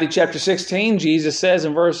 Matthew chapter 16, Jesus says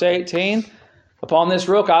in verse 18, upon this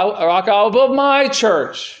rock I will build my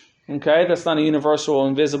church. Okay, that's not a universal,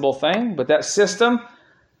 invisible thing, but that system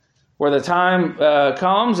where the time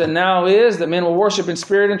comes and now is that men will worship in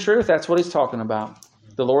spirit and truth, that's what he's talking about,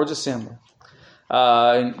 the Lord's assembly.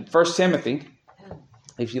 In 1 Timothy,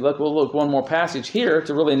 if you look, we'll look one more passage here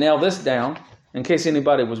to really nail this down, in case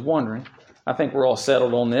anybody was wondering. I think we're all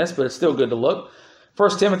settled on this, but it's still good to look.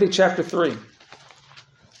 1 Timothy chapter 3.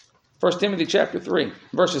 1 Timothy chapter 3,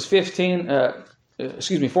 verses 14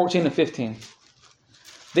 and 15.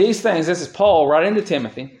 These things, this is Paul writing to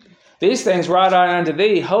Timothy, these things write I unto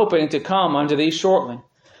thee, hoping to come unto thee shortly.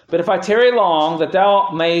 But if I tarry long, that thou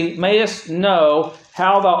mayest know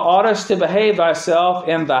how thou oughtest to behave thyself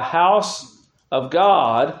in the house of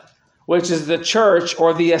God, which is the church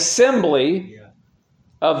or the assembly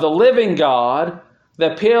of the living God,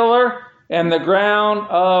 the pillar and the ground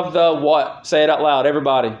of the what? Say it out loud,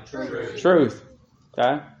 everybody. Truth.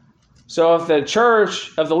 Okay? So if the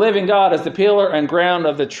church of the living God is the pillar and ground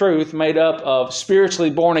of the truth, made up of spiritually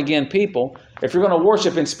born again people, if you're going to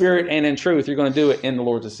worship in spirit and in truth, you're going to do it in the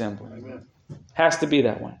Lord's assembly. Amen. Has to be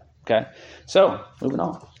that way. Okay? So, moving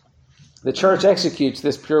on. The church executes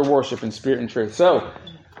this pure worship in spirit and truth. So,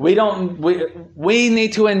 we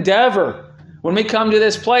need to endeavor. When we come to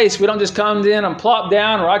this place, we don't just come in and plop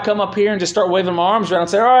down, or I come up here and just start waving my arms around and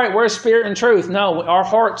say, all right, where's spirit and truth? No, our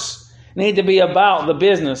hearts need to be about the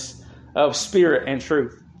business of spirit and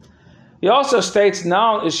truth. She also states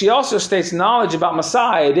knowledge about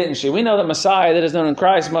Messiah, didn't she? We know that Messiah that is known in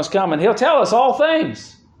Christ must come, and He'll tell us all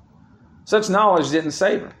things. Such knowledge didn't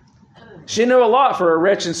save her. She knew a lot for a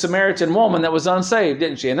wretched Samaritan woman that was unsaved,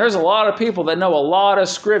 didn't she? And there's a lot of people that know a lot of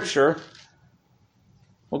Scripture.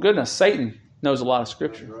 Well, goodness, Satan knows a lot of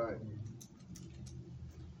Scripture. Right.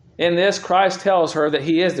 In this, Christ tells her that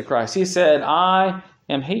He is the Christ. He said, I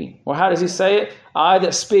am He. Well, how does He say it? I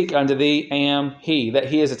that speak unto thee am He. That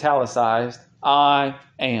He is italicized. I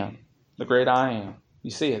am. The great I am.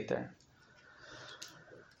 You see it there.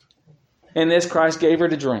 In this, Christ gave her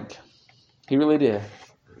to drink. He really did.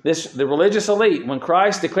 The religious elite, when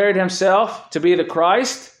Christ declared Himself to be the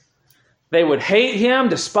Christ, they would hate Him,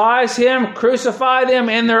 despise Him, crucify them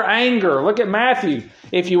in their anger. Look at Matthew,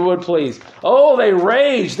 if you would please. Oh, they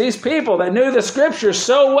raged. These people that knew the Scriptures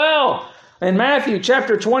so well. In Matthew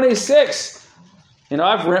chapter 26,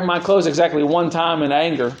 I've rent my clothes exactly one time in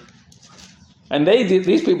anger. And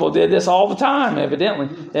these people did this all the time, evidently.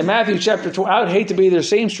 In Matthew chapter 20, I would hate to be their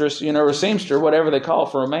seamstress, or seamster, whatever they call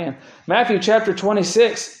for a man. Matthew chapter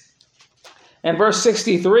 26 and verse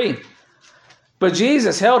 63. But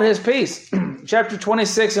Jesus held His peace. Chapter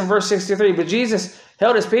 26 and verse 63. But Jesus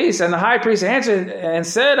held His peace, and the high priest answered and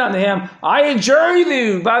said unto Him, I adjure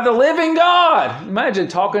you by the living God. Imagine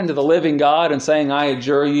talking to the living God and saying, I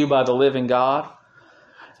adjure you by the living God,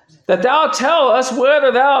 that thou tell us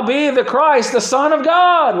whether thou be the Christ, the Son of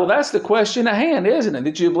God. Well, that's the question at hand, isn't it?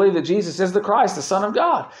 Did you believe that Jesus is the Christ, the Son of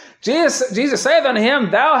God? Jesus saith unto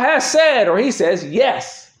him, thou hast said, or He says,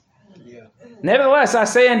 yes. Nevertheless, I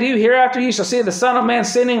say unto you, hereafter ye shall see the Son of Man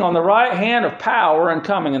sitting on the right hand of power and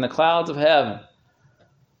coming in the clouds of heaven.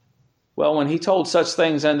 Well, when He told such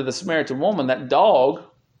things unto the Samaritan woman, that dog,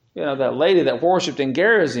 that lady that worshipped in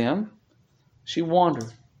Gerizim, she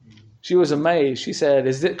wondered. She was amazed. She said,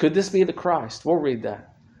 could this be the Christ? We'll read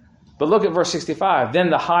that. But look at verse 65. Then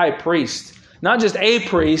the high priest, not just a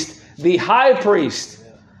priest, the high priest,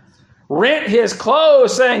 rent his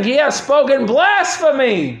clothes, saying, Ye have spoken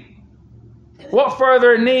blasphemy. What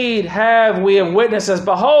further need have we of witnesses?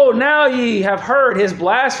 Behold, now ye have heard his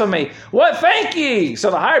blasphemy. What think ye? So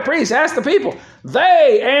the high priest asked the people.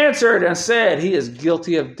 They answered and said, He is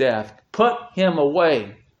guilty of death. Put him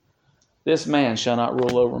away. This man shall not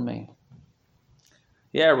rule over me.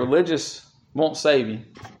 Yeah, religious won't save you.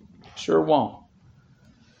 Sure won't.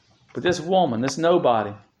 But this woman, this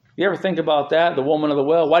nobody, you ever think about that? The woman of the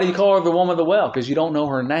well. Why do you call her the woman of the well? Because you don't know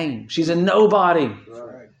her name. She's a nobody.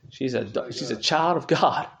 Right. She's a child of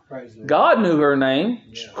God. God knew her name.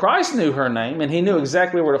 Christ knew her name, and He knew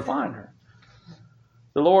exactly where to find her.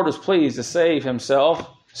 The Lord was pleased to save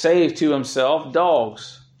to Himself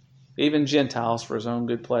dogs, even Gentiles, for His own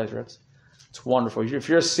good pleasure. It's wonderful. If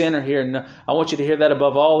you're a sinner here, I want you to hear that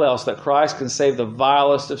above all else, that Christ can save the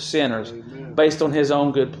vilest of sinners based on His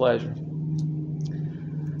own good pleasure.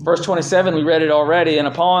 Verse 27, we read it already. And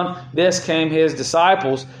upon this came His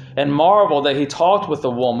disciples and marveled that He talked with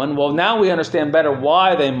the woman. Well, now we understand better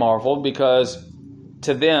why they marveled, because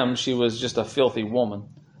to them she was just a filthy woman.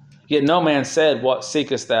 Yet no man said, What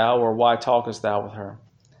seekest thou, or why talkest thou with her?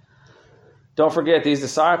 Don't forget, these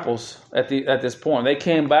disciples at this point, they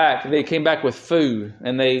came back with food,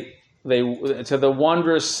 and they to the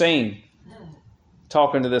wondrous scene,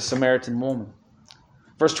 talking to this Samaritan woman.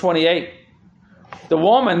 Verse 28. The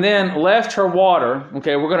woman then left her water.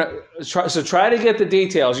 Okay, we're going to try to get the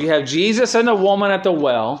details. You have Jesus and the woman at the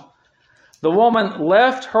well. The woman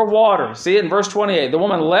left her water. See it in verse 28. The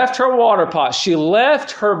woman left her water pot. She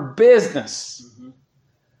left her business.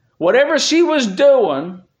 Whatever she was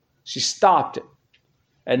doing, she stopped it.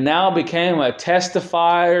 And now became a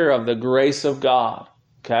testifier of the grace of God.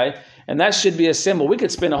 Okay? And that should be a symbol. We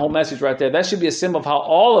could spend a whole message right there. That should be a symbol of how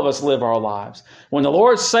all of us live our lives. When the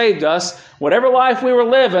Lord saved us, whatever life we were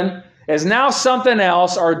living is now something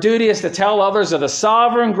else. Our duty is to tell others of the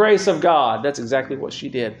sovereign grace of God. That's exactly what she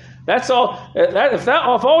did. That's all. If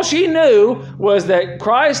all she knew was that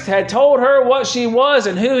Christ had told her what she was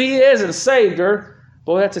and who He is and saved her,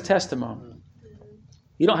 boy, that's a testimony.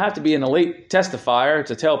 You don't have to be an elite testifier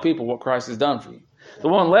to tell people what Christ has done for you. The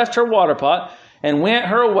woman left her water pot and went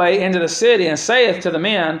her way into the city, and saith to the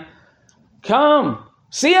men, Come,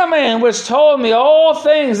 see a man which told me all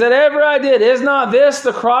things that ever I did. Is not this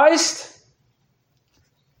the Christ?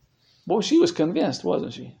 Boy, she was convinced,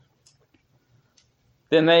 wasn't she?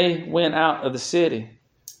 Then they went out of the city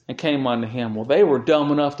and came unto Him. Well, they were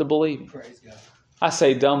dumb enough to believe Him. Praise God. I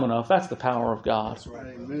say dumb enough. That's the power of God. That's right.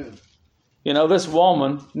 Amen. You know, this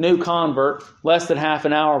woman, new convert, less than half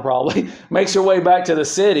an hour probably, makes her way back to the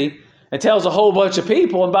city and tells a whole bunch of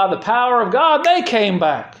people, and by the power of God, they came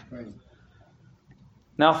back. Right.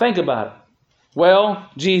 Now think about it. Well,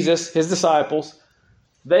 Jesus, his disciples,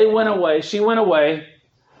 they went away, she went away,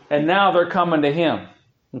 and now they're coming to him.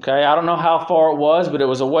 Okay, I don't know how far it was, but it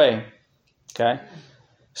was away. Okay,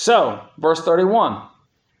 so, verse 31.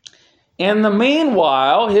 In the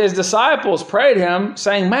meanwhile, his disciples prayed him,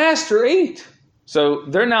 saying, Master, eat. So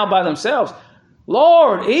they're now by themselves.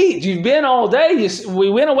 Lord, eat. You've been all day.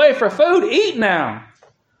 We went away for food. Eat now.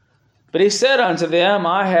 But he said unto them,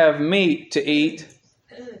 I have meat to eat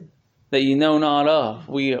that ye know not of.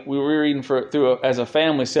 We were reading as a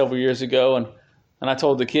family several years ago, and I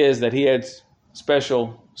told the kids that he had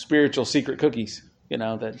special spiritual secret cookies, you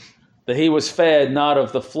know, that he was fed not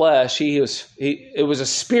of the flesh. It was a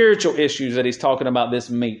spiritual issue that he's talking about this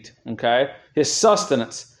meat. Okay, his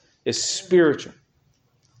sustenance is spiritual.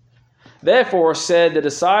 Therefore said the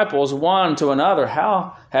disciples one to another,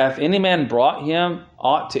 How hath any man brought him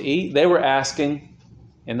aught to eat? They were asking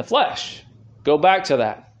in the flesh. Go back to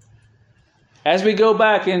that. As we go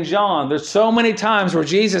back in John, there's so many times where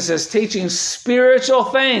Jesus is teaching spiritual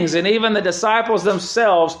things, and even the disciples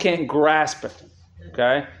themselves can't grasp it.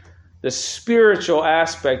 Okay? The spiritual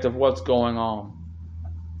aspect of what's going on.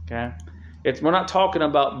 Okay? We're not talking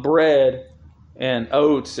about bread and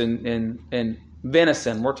oats and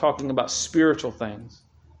venison. We're talking about spiritual things.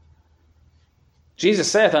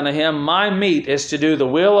 Jesus saith unto him, My meat is to do the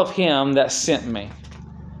will of him that sent me.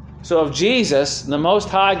 So if Jesus, the Most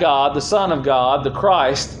High God, the Son of God, the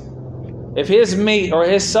Christ, if his meat or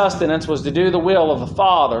his sustenance was to do the will of the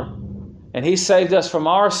Father, and he saved us from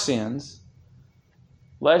our sins,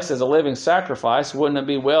 Lex, as a living sacrifice, wouldn't it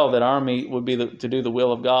be well that our meat would be to do the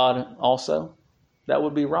will of God also? That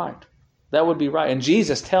would be right. That would be right. And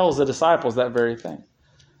Jesus tells the disciples that very thing.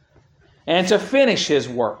 And to finish his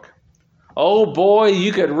work. Oh boy,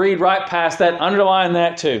 you could read right past that, underline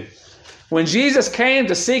that too. When Jesus came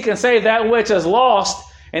to seek and save that which is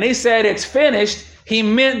lost, and he said it's finished, he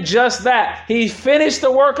meant just that. He finished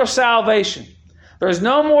the work of salvation. There's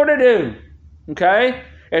no more to do. Okay?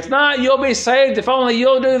 It's not you'll be saved if only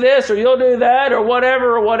you'll do this or you'll do that or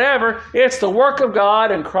whatever or whatever. It's the work of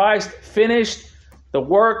God, and Christ finished the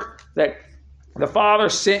work that the Father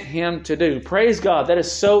sent him to do. Praise God. That is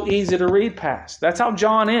so easy to read past. That's how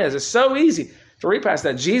John is. It's so easy to read past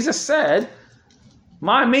that. Jesus said,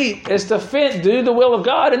 my meat is to do the will of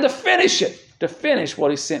God and to finish it. To finish what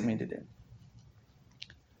he sent me to do.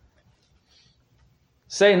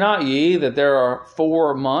 Say not ye that there are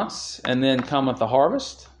 4 months and then cometh the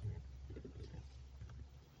harvest.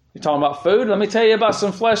 You're talking about food? Let me tell you about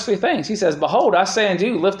some fleshly things. He says, Behold, I say unto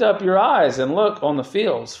you, lift up your eyes and look on the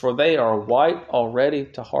fields, for they are white already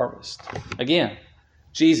to harvest. Again,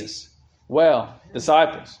 Jesus,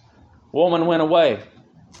 disciples. Woman went away.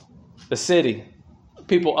 The city,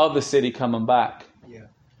 people of the city coming back. Yeah.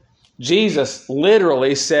 Jesus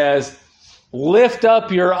literally says, lift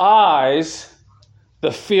up your eyes.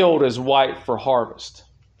 The field is white for harvest.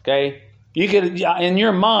 Okay? You could, in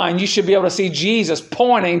your mind, you should be able to see Jesus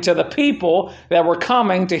pointing to the people that were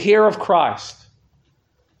coming to hear of Christ.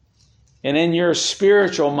 And in your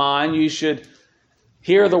spiritual mind, you should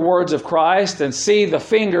hear the words of Christ and see the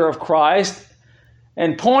finger of Christ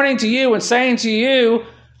and pointing to you and saying to you,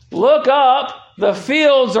 look up, the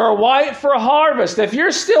fields are white for harvest. If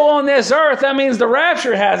you're still on this earth, that means the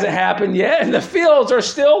rapture hasn't happened yet, and the fields are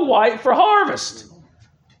still white for harvest.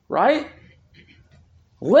 Right?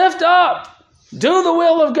 Lift up. Do the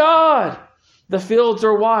will of God. The fields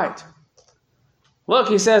are white. Look,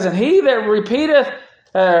 he says, and he that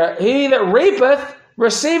reapeth,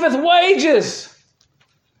 receiveth wages.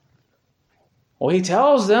 Well, he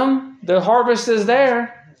tells them the harvest is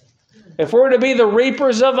there. If we're to be the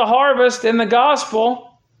reapers of the harvest in the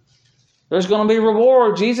gospel, there's going to be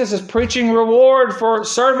reward. Jesus is preaching reward for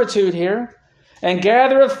servitude here. And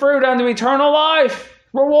gathereth fruit unto eternal life.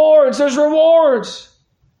 Rewards, there's rewards.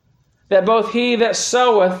 That both he that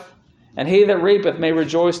soweth and he that reapeth may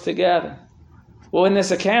rejoice together. Well, in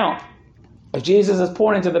this account, if Jesus is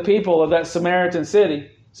pointing to the people of that Samaritan city,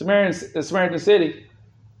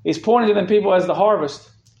 he's pointing to them people as the harvest.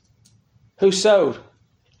 Who sowed?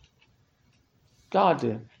 God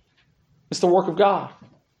did. It's the work of God.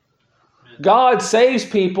 God saves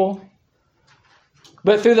people.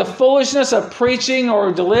 But through the foolishness of preaching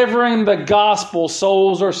or delivering the gospel,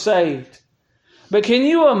 souls are saved. But can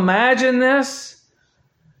you imagine this?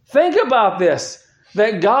 Think about this.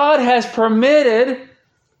 That God has permitted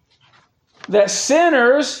that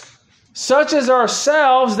sinners, such as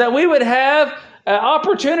ourselves, that we would have an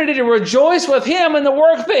opportunity to rejoice with Him in the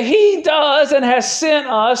work that He does and has sent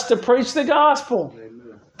us to preach the gospel.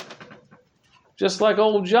 Amen. Just like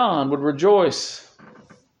old John would rejoice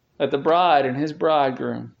at the bride and his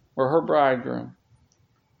bridegroom, or her bridegroom,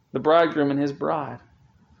 the bridegroom and his bride.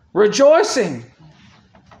 Rejoicing.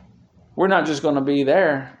 We're not just going to be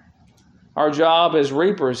there. Our job as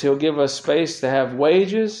reapers, He'll give us space to have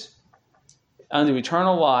wages unto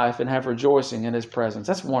eternal life and have rejoicing in His presence.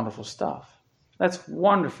 That's wonderful stuff. That's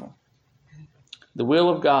wonderful. The will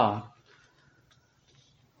of God.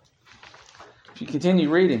 If you continue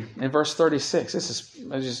reading in verse 36, this is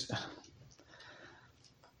just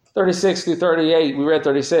 36 through 38, we read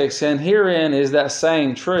 36, and herein is that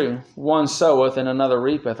saying true, one soweth and another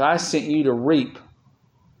reapeth. I sent you to reap.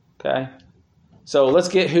 Okay? So let's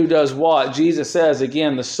get who does what. Jesus says,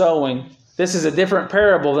 again, the sowing. This is a different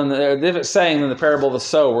parable a different saying than the parable of the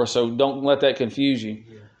sower, so don't let that confuse you.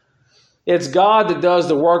 It's God that does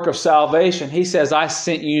the work of salvation. He says, I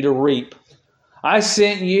sent you to reap. I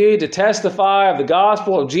sent you to testify of the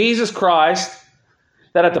gospel of Jesus Christ,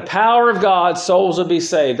 that at the power of God, souls will be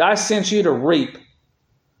saved. I sent you to reap.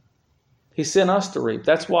 He sent us to reap.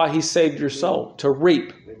 That's why He saved your soul, to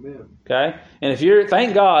reap. Amen. Okay? And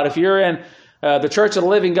thank God, if you're in the Church of the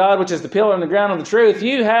Living God, which is the pillar and the ground of the truth,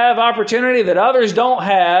 you have opportunity that others don't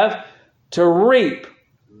have to reap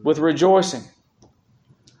with rejoicing.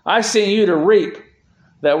 I sent you to reap,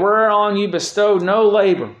 that whereon you bestowed no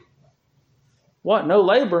labor. What? No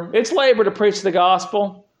labor? It's labor to preach the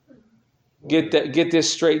gospel. Get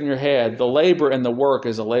this straight in your head. The labor and the work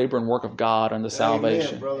is a labor and work of God unto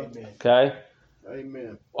salvation. Brother. Okay?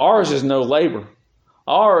 Amen. Ours is no labor.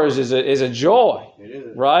 Ours is a joy. It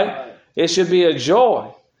is. Right? It should be a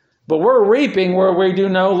joy. But we're reaping where we do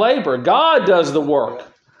no labor. God does the work.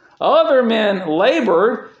 Other men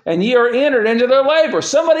labored, and ye are entered into their labor.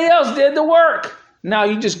 Somebody else did the work. Now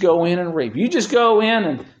you just go in and reap. You just go in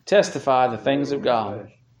and testify the things of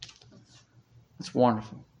God. It's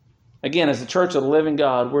wonderful. Again, as the Church of the Living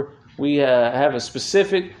God, we have a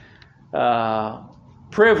specific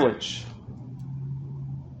privilege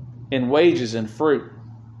in wages and fruit.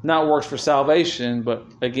 Not works for salvation, but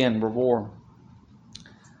again, reward.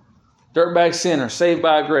 Dirtbag sinner, saved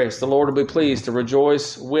by grace, the Lord will be pleased to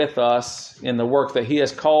rejoice with us in the work that He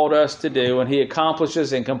has called us to do, and He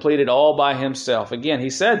accomplishes and completed all by Himself. Again, He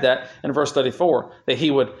said that in verse 34, that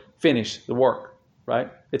He would finish the work,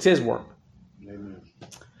 right? It's His work. Amen.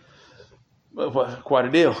 Quite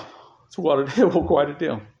a deal. It's quite a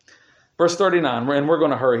deal. Verse 39, and we're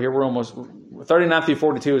going to hurry here. We're almost, 39 through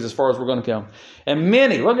 42 is as far as we're going to go. And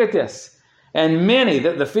many, look at this, and many,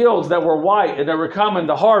 the fields that were white and that were coming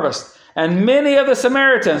to harvest, and many of the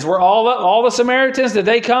Samaritans, were all the Samaritans, did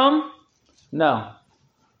they come? No.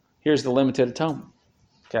 Here's the limited atonement.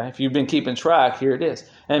 Okay, if you've been keeping track, here it is.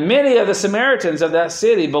 And many of the Samaritans of that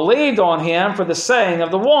city believed on Him for the saying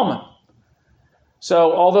of the woman.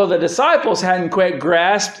 So, although the disciples hadn't quite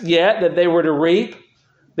grasped yet that they were to reap,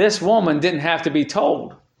 this woman didn't have to be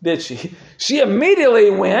told, did she? She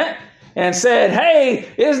immediately went and said, hey,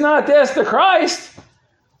 is not this the Christ?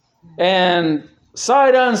 And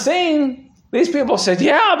sight unseen, these people said,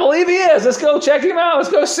 yeah, I believe He is. Let's go check Him out.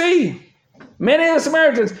 Let's go see. Many of the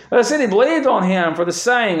Samaritans of the city believed on Him for the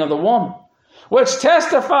saying of the woman, which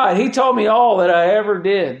testified, He told me all that I ever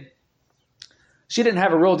did. She didn't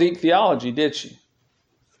have a real deep theology, did she?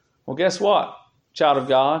 Well, guess what, child of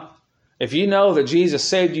God? If you know that Jesus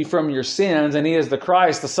saved you from your sins and He is the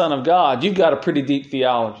Christ, the Son of God, you've got a pretty deep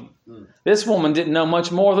theology. This woman didn't know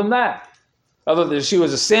much more than that, other than she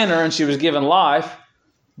was a sinner and she was given life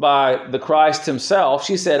by the Christ Himself.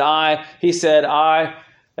 He said, I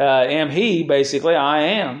am He, basically, I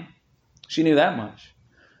am. She knew that much.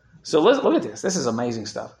 So look at this. This is amazing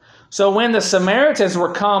stuff. So when the Samaritans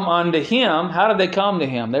were come unto Him, how did they come to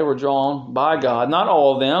Him? They were drawn by God. Not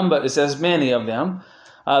all of them, but it says many of them.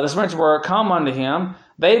 The Samaritans were come unto Him.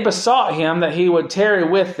 They besought Him that He would tarry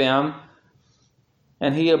with them,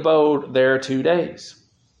 and He abode there 2 days.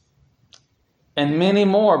 And many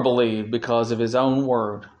more believed because of His own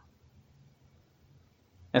word.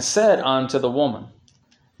 And said unto the woman,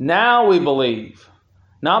 now we believe,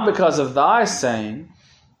 not because of thy saying.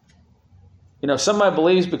 You know, somebody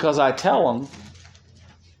believes because I tell them,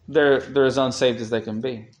 they're as unsaved as they can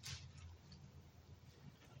be.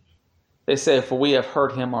 They say, for we have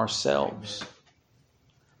heard Him ourselves.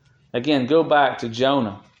 Again, go back to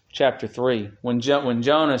Jonah, chapter 3. When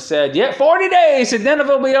Jonah said, yet 40 days and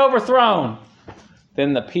Nineveh will be overthrown.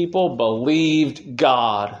 Then the people believed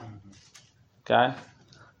God. Okay?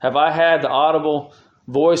 Have I had the audible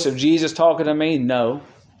voice of Jesus talking to me? No.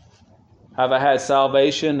 Have I had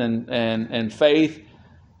salvation and faith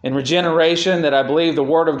and regeneration, that I believe the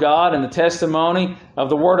Word of God and the testimony of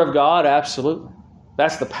the Word of God? Absolutely.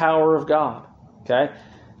 That's the power of God. Okay?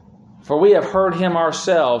 For we have heard Him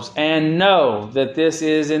ourselves and know that this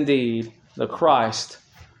is indeed the Christ,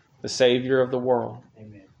 the Savior of the world.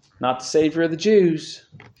 Amen. Not the Savior of the Jews.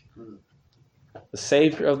 The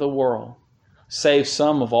Savior of the world. Saves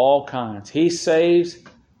some of all kinds. He saves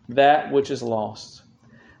that which is lost.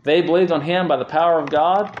 They believed on Him by the power of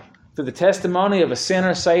God through the testimony of a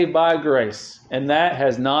sinner saved by grace. And that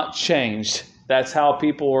has not changed. That's how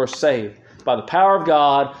people were saved. By the power of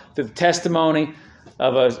God through the testimony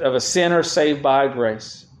of a sinner saved by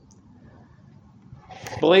grace.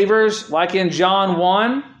 Believers, like in John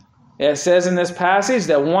 1, it says in this passage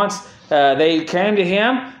that once they came to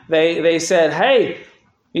Him, they said, "Hey,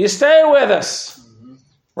 you stay with us."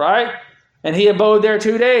 Right? And He abode there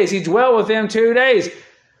 2 days. He dwelt with them 2 days.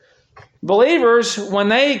 Believers, when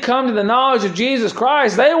they come to the knowledge of Jesus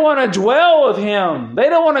Christ, they want to dwell with Him. They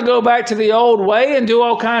don't want to go back to the old way and do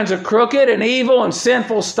all kinds of crooked and evil and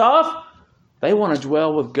sinful stuff. They want to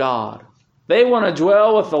dwell with God. They want to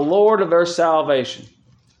dwell with the Lord of their salvation.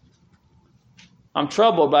 I'm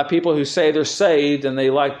troubled by people who say they're saved and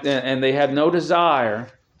they have no desire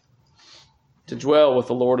to dwell with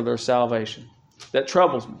the Lord of their salvation. That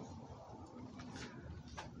troubles me.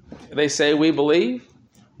 They say we believe,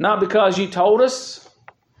 not because you told us,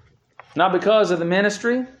 not because of the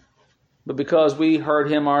ministry, but because we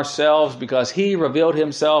heard Him ourselves, because He revealed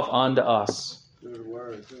Himself unto us.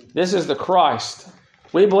 This is the Christ.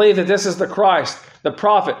 We believe that this is the Christ, the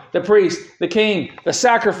prophet, the priest, the king, the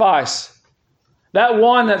sacrifice. That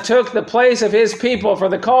one that took the place of His people for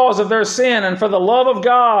the cause of their sin and for the love of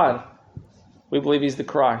God. We believe He's the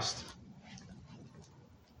Christ.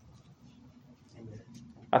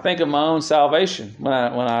 I think of my own salvation when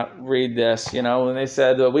I read this. When they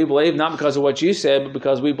said that we believe not because of what you said, but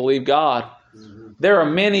because we believe God. There are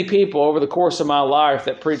many people over the course of my life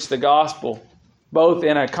that preach the gospel, both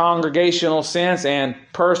in a congregational sense and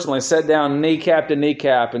personally, sit down kneecap to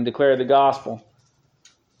kneecap and declare the gospel.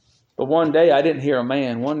 But one day I didn't hear a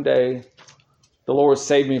man. One day the Lord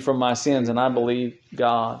saved me from my sins, and I believe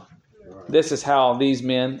God. Right. This is how these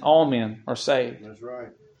men, all men, are saved. That's right.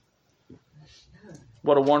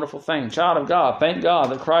 What a wonderful thing. Child of God, thank God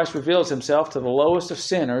that Christ reveals Himself to the lowest of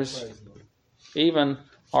sinners, even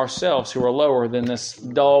ourselves who are lower than this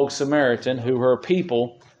dog Samaritan who her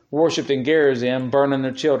people worshipped in Gerizim, burning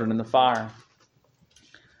their children in the fire.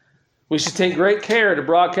 We should take great care to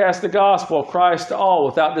broadcast the gospel of Christ to all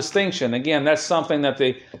without distinction. Again, that's something that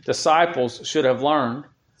the disciples should have learned.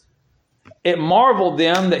 It marveled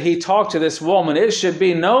them that He talked to this woman. It should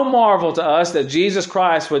be no marvel to us that Jesus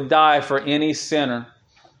Christ would die for any sinner.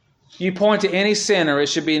 You point to any sinner, it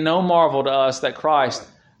should be no marvel to us that Christ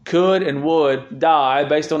could and would die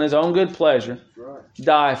based on His own good pleasure,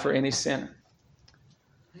 die for any sinner.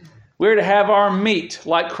 We're to have our meat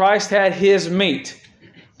like Christ had His meat,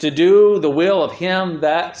 to do the will of Him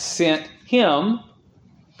that sent Him,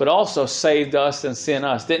 but also saved us and sent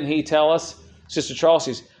us. Didn't He tell us? Sister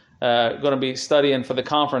Charles's going to be studying for the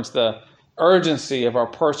conference the urgency of our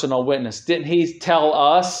personal witness. Didn't He tell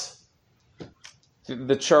us,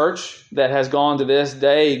 the church that has gone to this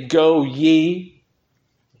day, go ye?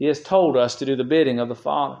 He has told us to do the bidding of the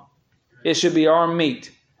Father. It should be our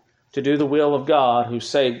meat to do the will of God who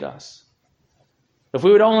saved us. If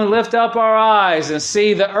we would only lift up our eyes and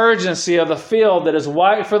see the urgency of the field that is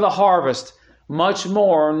white for the harvest, much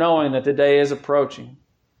more knowing that the day is approaching,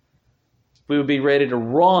 we would be ready to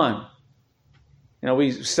run.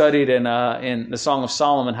 We studied in the Song of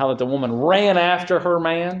Solomon how that the woman ran after her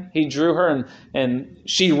man. He drew her and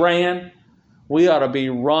she ran. We ought to be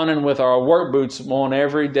running with our work boots on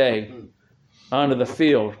every day unto the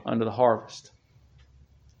field, unto the harvest.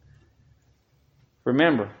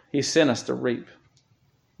 Remember, He sent us to reap.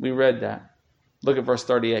 We read that. Look at verse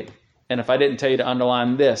 38. And if I didn't tell you to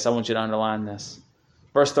underline this, I want you to underline this.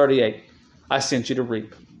 Verse 38. I sent you to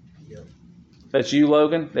reap. Yep. That's you,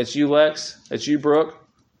 Logan. That's you, Lex. That's you, Brooke.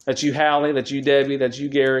 That's you, Hallie. That's you, Debbie. That's you,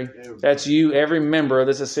 Gary. That's you, every member of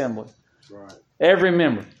this assembly. Right. Every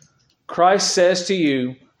member. Christ says to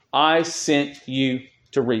you, I sent you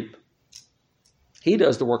to reap. He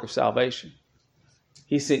does the work of salvation.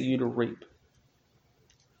 He sent you to reap.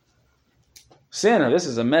 Sinner, this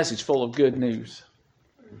is a message full of good news.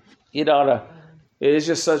 It is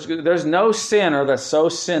just such good. There's no sinner that's so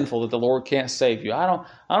sinful that the Lord can't save you. I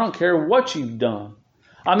don't care what you've done.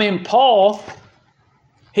 I mean, Paul,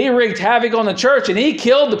 he wreaked havoc on the church and he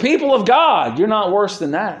killed the people of God. You're not worse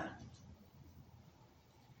than that.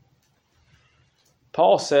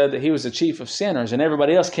 Paul said that he was the chief of sinners and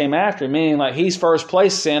everybody else came after him, meaning like he's first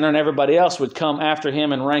place sinner and everybody else would come after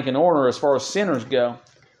him in rank and order as far as sinners go.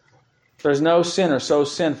 There's no sinner so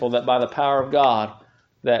sinful that by the power of God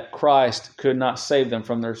that Christ could not save them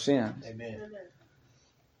from their sins. Amen.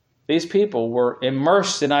 These people were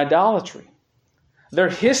immersed in idolatry. Their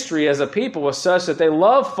history as a people was such that they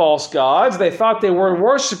loved false gods. They thought they were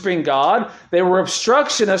worshiping God. They were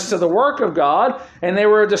obstructionists to the work of God. And they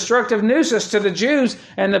were a destructive nuisance to the Jews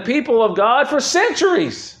and the people of God for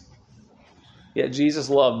centuries. Yet Jesus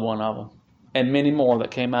loved one of them and many more that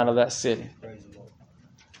came out of that city.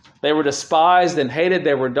 They were despised and hated.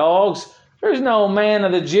 They were dogs. There's no man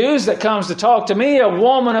of the Jews that comes to talk to me, a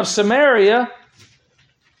woman of Samaria.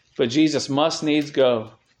 But Jesus must needs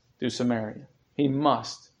go through Samaria. He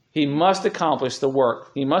must. He must accomplish the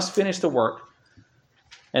work. He must finish the work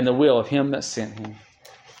and the will of him that sent him.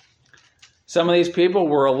 Some of these people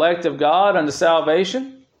were elect of God unto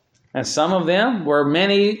salvation, and some of them, where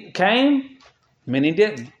many came, many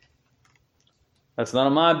didn't. That's none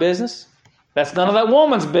of my business. That's none of that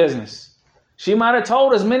woman's business. She might have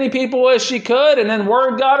told as many people as she could, and then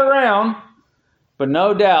word got around. But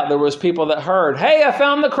no doubt there was people that heard, hey, I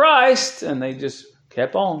found the Christ, and they just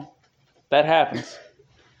kept on. That happens.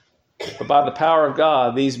 But by the power of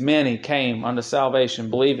God, these many came unto salvation,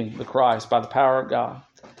 believing the Christ by the power of God.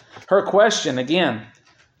 Her question, again,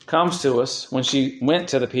 comes to us when she went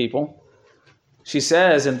to the people. She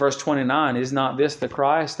says in verse 29, is not this the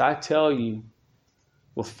Christ? I tell you,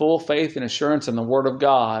 with full faith and assurance in the Word of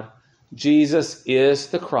God, Jesus is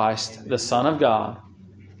the Christ, the Son of God.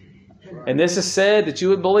 And this is said that you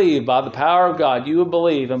would believe by the power of God. You would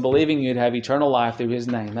believe, and believing you'd have eternal life through His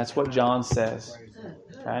name. That's what John says.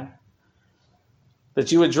 Okay?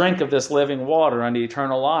 That you would drink of this living water unto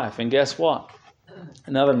eternal life. And guess what?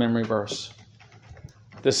 Another memory verse.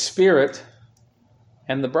 The Spirit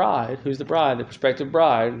and the bride, who's the bride? The prospective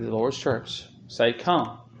bride of the Lord's church, say,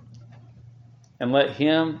 come. And let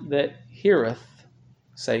him that heareth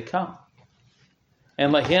say, come.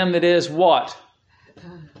 And let him that is what?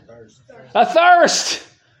 Athirst.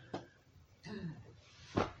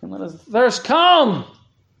 And let us thirst come.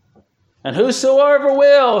 And whosoever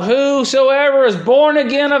is born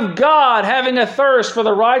again of God, having a thirst for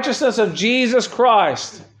the righteousness of Jesus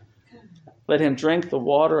Christ, let him drink the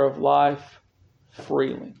water of life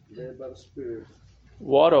freely.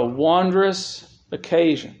 What a wondrous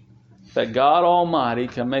occasion that God Almighty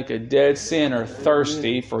can make a dead sinner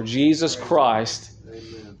thirsty for Jesus Christ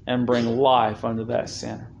and bring life unto that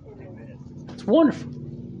sinner. It's wonderful.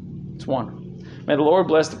 It's wonderful. May the Lord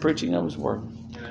bless the preaching of His Word.